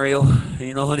of him, Ariel.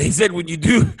 They said when you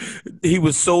do, he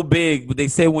was so big, but they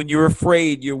say when you're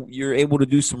afraid, you're able to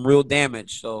do some real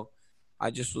damage. So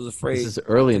I just was afraid. This is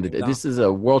early in the day. This is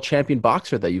a world champion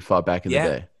boxer that you fought back in the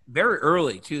day. Very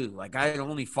early, too. Like, I had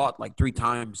only fought like 3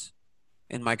 times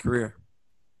in my career.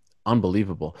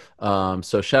 Unbelievable.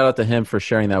 So shout out to him for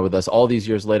sharing that with us all these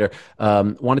years later.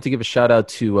 Wanted to give a shout out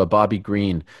to Bobby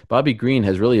Green. Bobby Green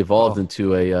has really evolved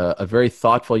into a very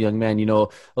thoughtful young man. A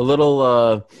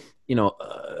little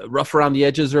rough around the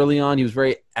edges early on. He was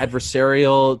very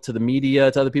adversarial to the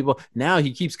media, to other people. Now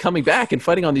he keeps coming back and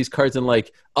fighting on these cards and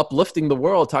like uplifting the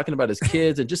world, talking about his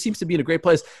kids, and just seems to be in a great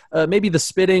place. Maybe the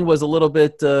spitting was a little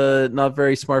bit not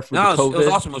very smart for the COVID. It was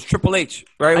awesome. It was Triple H,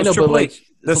 right? It was Triple H,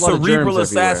 the cerebral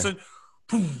assassin.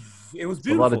 It was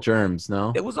beautiful. A lot of germs,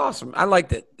 no? It was awesome. I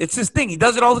liked it. It's his thing. He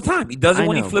does it all the time. He does it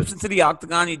when he flips into the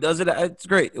octagon. He does it. It's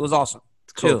great. It was awesome.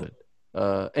 It's COVID.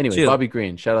 Anyway, Chill. Bobby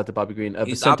Green. Shout out to Bobby Green.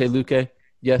 Vicente Luque.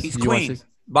 Yes, he's clean.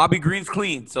 Bobby Green's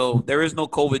clean, so there is no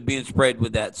COVID being spread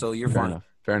with that. So you're fine.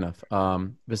 Fair enough.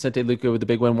 Vicente Luque with the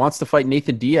big win. Wants to fight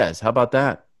Nathan Diaz. How about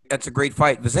that? That's a great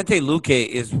fight. Vicente Luque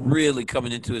is really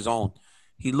coming into his own.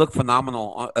 He looked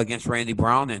phenomenal against Randy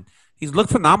Brown, and he's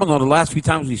looked phenomenal the last few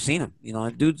times we've seen him.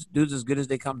 Dude's as good as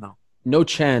they come now. No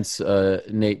chance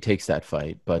Nate takes that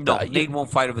fight. But no, Nate won't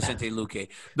fight a Vicente Luque.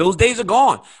 Those days are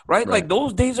gone, right? Like,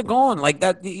 those days are gone. Like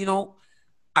that,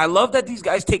 I love that these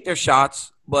guys take their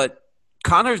shots, but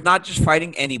Conor's not just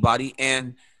fighting anybody,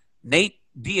 and Nate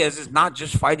Diaz is not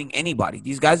just fighting anybody.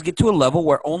 These guys get to a level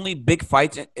where only big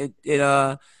fights,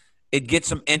 it gets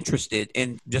them interested.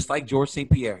 And just like George St.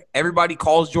 Pierre. Everybody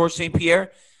calls George St.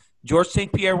 Pierre. George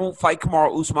St. Pierre won't fight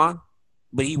Kamaru Usman,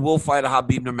 but he will fight a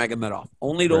Khabib Nurmagomedov.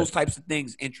 Only those types of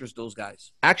things interest those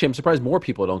guys. Actually, I'm surprised more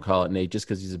people don't call it Nate just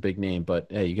because he's a big name. But,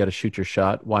 hey, you got to shoot your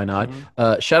shot. Why not?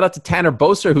 Mm-hmm. Shout out to Tanner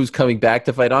Boser, who's coming back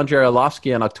to fight Andrei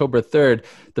Arlovsky on October 3rd.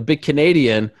 The big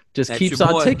Canadian just keeps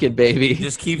on ticking, baby. He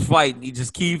just keeps fighting. He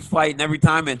just keeps fighting every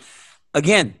time. And,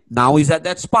 again, now he's at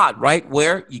that spot, right,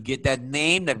 where you get that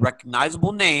name, that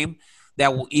recognizable name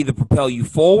that will either propel you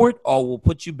forward or will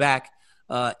put you back,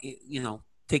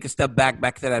 take a step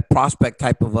back to that prospect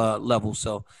type of level.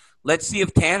 So let's see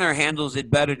if Tanner handles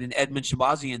it better than Edmund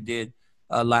Shabazian did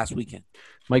last weekend.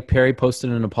 Mike Perry posted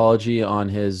an apology on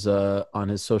his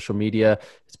social media.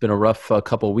 It's been a rough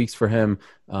couple of weeks for him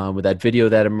with that video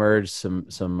that emerged,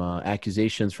 some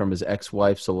accusations from his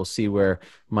ex-wife. So we'll see where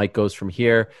Mike goes from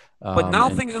here. But now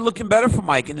things are looking better for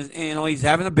Mike, and he's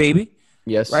having a baby.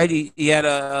 Yes, right. He had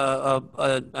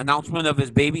a announcement of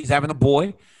his baby. He's having a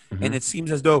boy, and it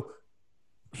seems as though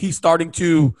he's starting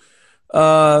to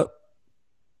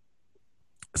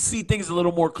see things a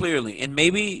little more clearly. And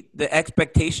maybe the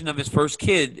expectation of his first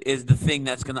kid is the thing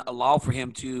that's going to allow for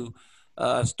him to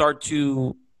start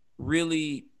to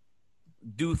really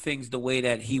do things the way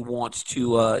that he wants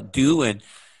to do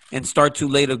and start to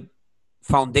lay the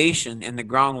foundation and the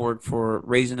groundwork for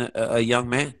raising a young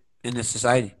man in this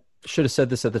society. Should have said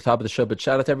this at the top of the show, but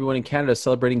shout out to everyone in Canada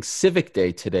celebrating Civic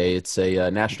Day today. It's a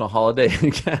national holiday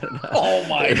in Canada. Oh,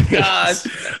 my gosh.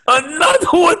 Another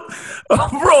one.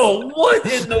 Bro, what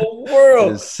in the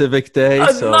world? It's Civic Day.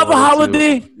 Another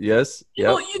holiday? Yes. You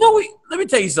know, let me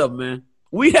tell you something, man.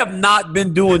 We have not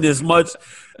been doing this much.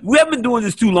 We haven't been doing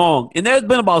this too long. And there's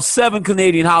been about 7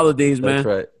 Canadian holidays, man. That's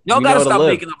right. Y'all got to stop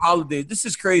making up holidays. This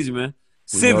is crazy, man.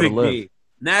 Civic Day,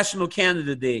 National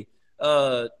Canada Day,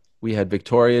 we had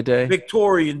Victoria Day.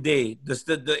 Victorian Day.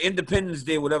 The Independence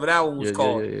Day, whatever that one was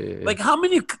called. Yeah. Like, how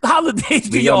many holidays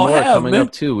do y'all have, coming man?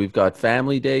 Up, too. We've got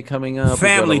Family Day coming up.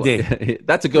 Family Day.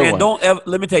 That's a good one.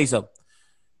 Let me tell you something.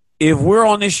 If we're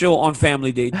on this show on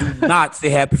Family Day, do not say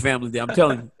Happy Family Day. I'm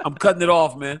telling you. I'm cutting it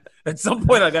off, man. At some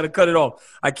point, I got to cut it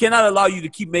off. I cannot allow you to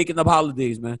keep making up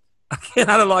holidays, man. I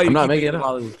cannot allow you to keep making up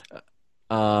holidays.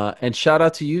 And shout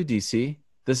out to you, DC.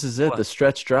 This is it, the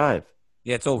stretch drive.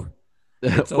 Yeah, it's over.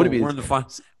 What do you mean?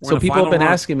 So people have been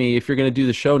asking me if you're going to do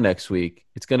the show next week.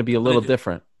 It's going to be a little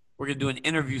different. We're going to do an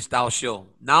interview style show.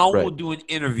 Now we'll do an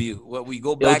interview where we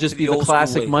go back to the old school. It'll just be the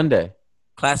classic Monday.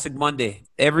 Classic Monday.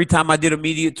 Every time I did a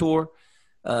media tour,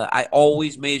 I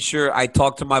always made sure I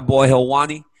talked to my boy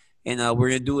Helwani, and we're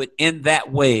going to do it in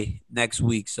that way next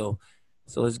week. So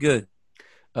it's good.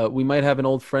 We might have an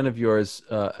old friend of yours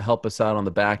help us out on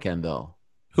the back end, though.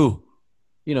 Who?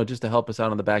 Just to help us out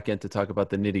on the back end to talk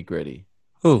about the nitty gritty.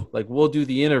 Who? Like, we'll do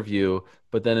the interview,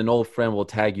 but then an old friend will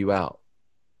tag you out.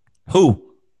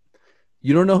 Who?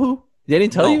 You don't know who? They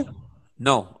didn't tell you?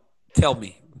 No. Tell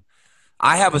me.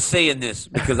 I have a say in this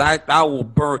because I will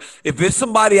burn. If it's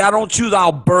somebody I don't choose,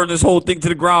 I'll burn this whole thing to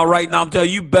the ground right now. I'm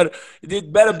telling you,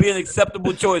 it better be an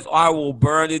acceptable choice. Or I will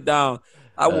burn it down.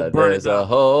 I will burn it down. There's a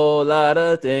whole lot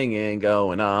of thinking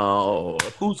going on.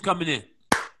 Who's coming in?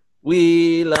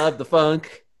 We love the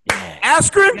funk. Yeah.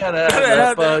 Askren?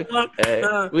 Have the funk. Hey,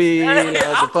 we love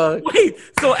the funk. Wait,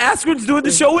 so Askren's doing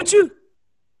the show with you?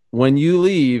 When you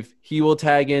leave, he will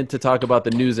tag in to talk about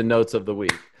the news and notes of the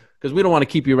week. Because we don't want to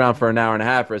keep you around for an hour and a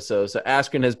half or so. So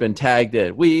Askren has been tagged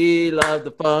in. We love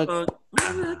the funk.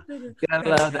 Gotta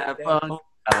love that funk.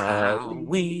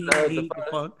 We love the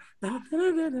funk.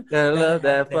 Gotta love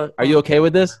that funk. Are you okay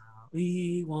with this?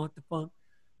 We want the fun.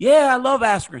 Yeah, I love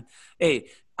Askren. Hey,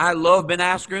 I love Ben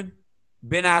Askren.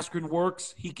 Ben Askren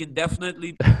works. He can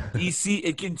definitely DC.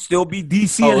 It can still be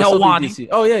DC and Helwani.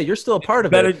 Oh yeah, you're still a part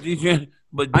of it.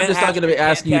 But I'm just not going to be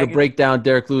asking you to break down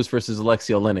Derek Lewis versus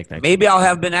Alexei Oleinik next. Maybe I'll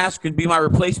have Ben Askren be my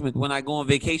replacement when I go on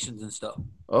vacations and stuff.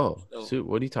 Oh, shoot.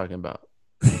 What are you talking about?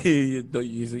 You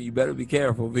better be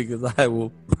careful because I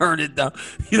will burn it down.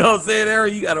 You know what I'm saying,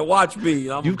 Ariel? You got to watch me.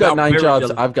 You've got 9 jobs.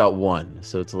 Jealous. I've got 1,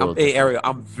 so it's a little. Hey, Ariel,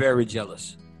 I'm very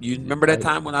jealous. You remember that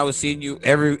time when I was seeing you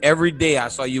every day? I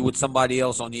saw you with somebody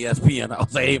else on ESPN. I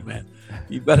was like, hey, man,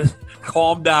 you better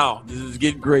calm down. This is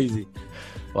getting crazy.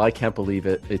 Well, I can't believe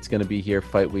it. It's going to be here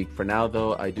fight week. For now,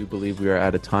 though, I do believe we are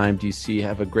out of time. DC,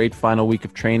 have a great final week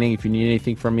of training. If you need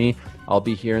anything from me, I'll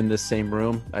be here in this same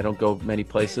room. I don't go many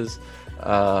places.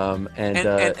 And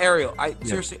Ariel,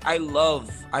 seriously, I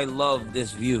love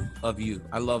this view of you.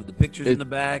 I love the pictures in the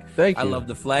bag. Thank you. I love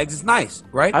the flags. It's nice,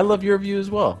 right? I love your view as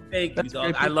well. Thank you,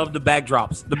 dog. I love the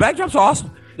backdrops. The backdrops are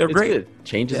awesome. They're great. Good.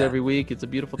 Changes every week. It's a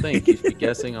beautiful thing. It keeps me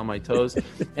guessing on my toes.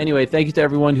 Anyway, thank you to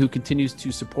everyone who continues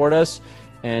to support us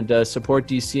and support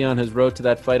DC on his road to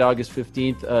that fight August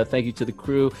 15th. Thank you to the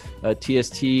crew,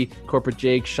 TST, Corporate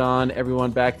Jake, Sean, everyone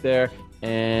back there.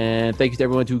 And thank you to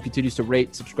everyone who continues to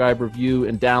rate, subscribe, review,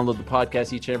 and download the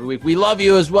podcast each and every week. We love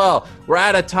you as well. We're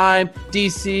out of time.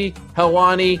 DC,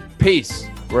 Helwani, peace.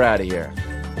 We're out of here.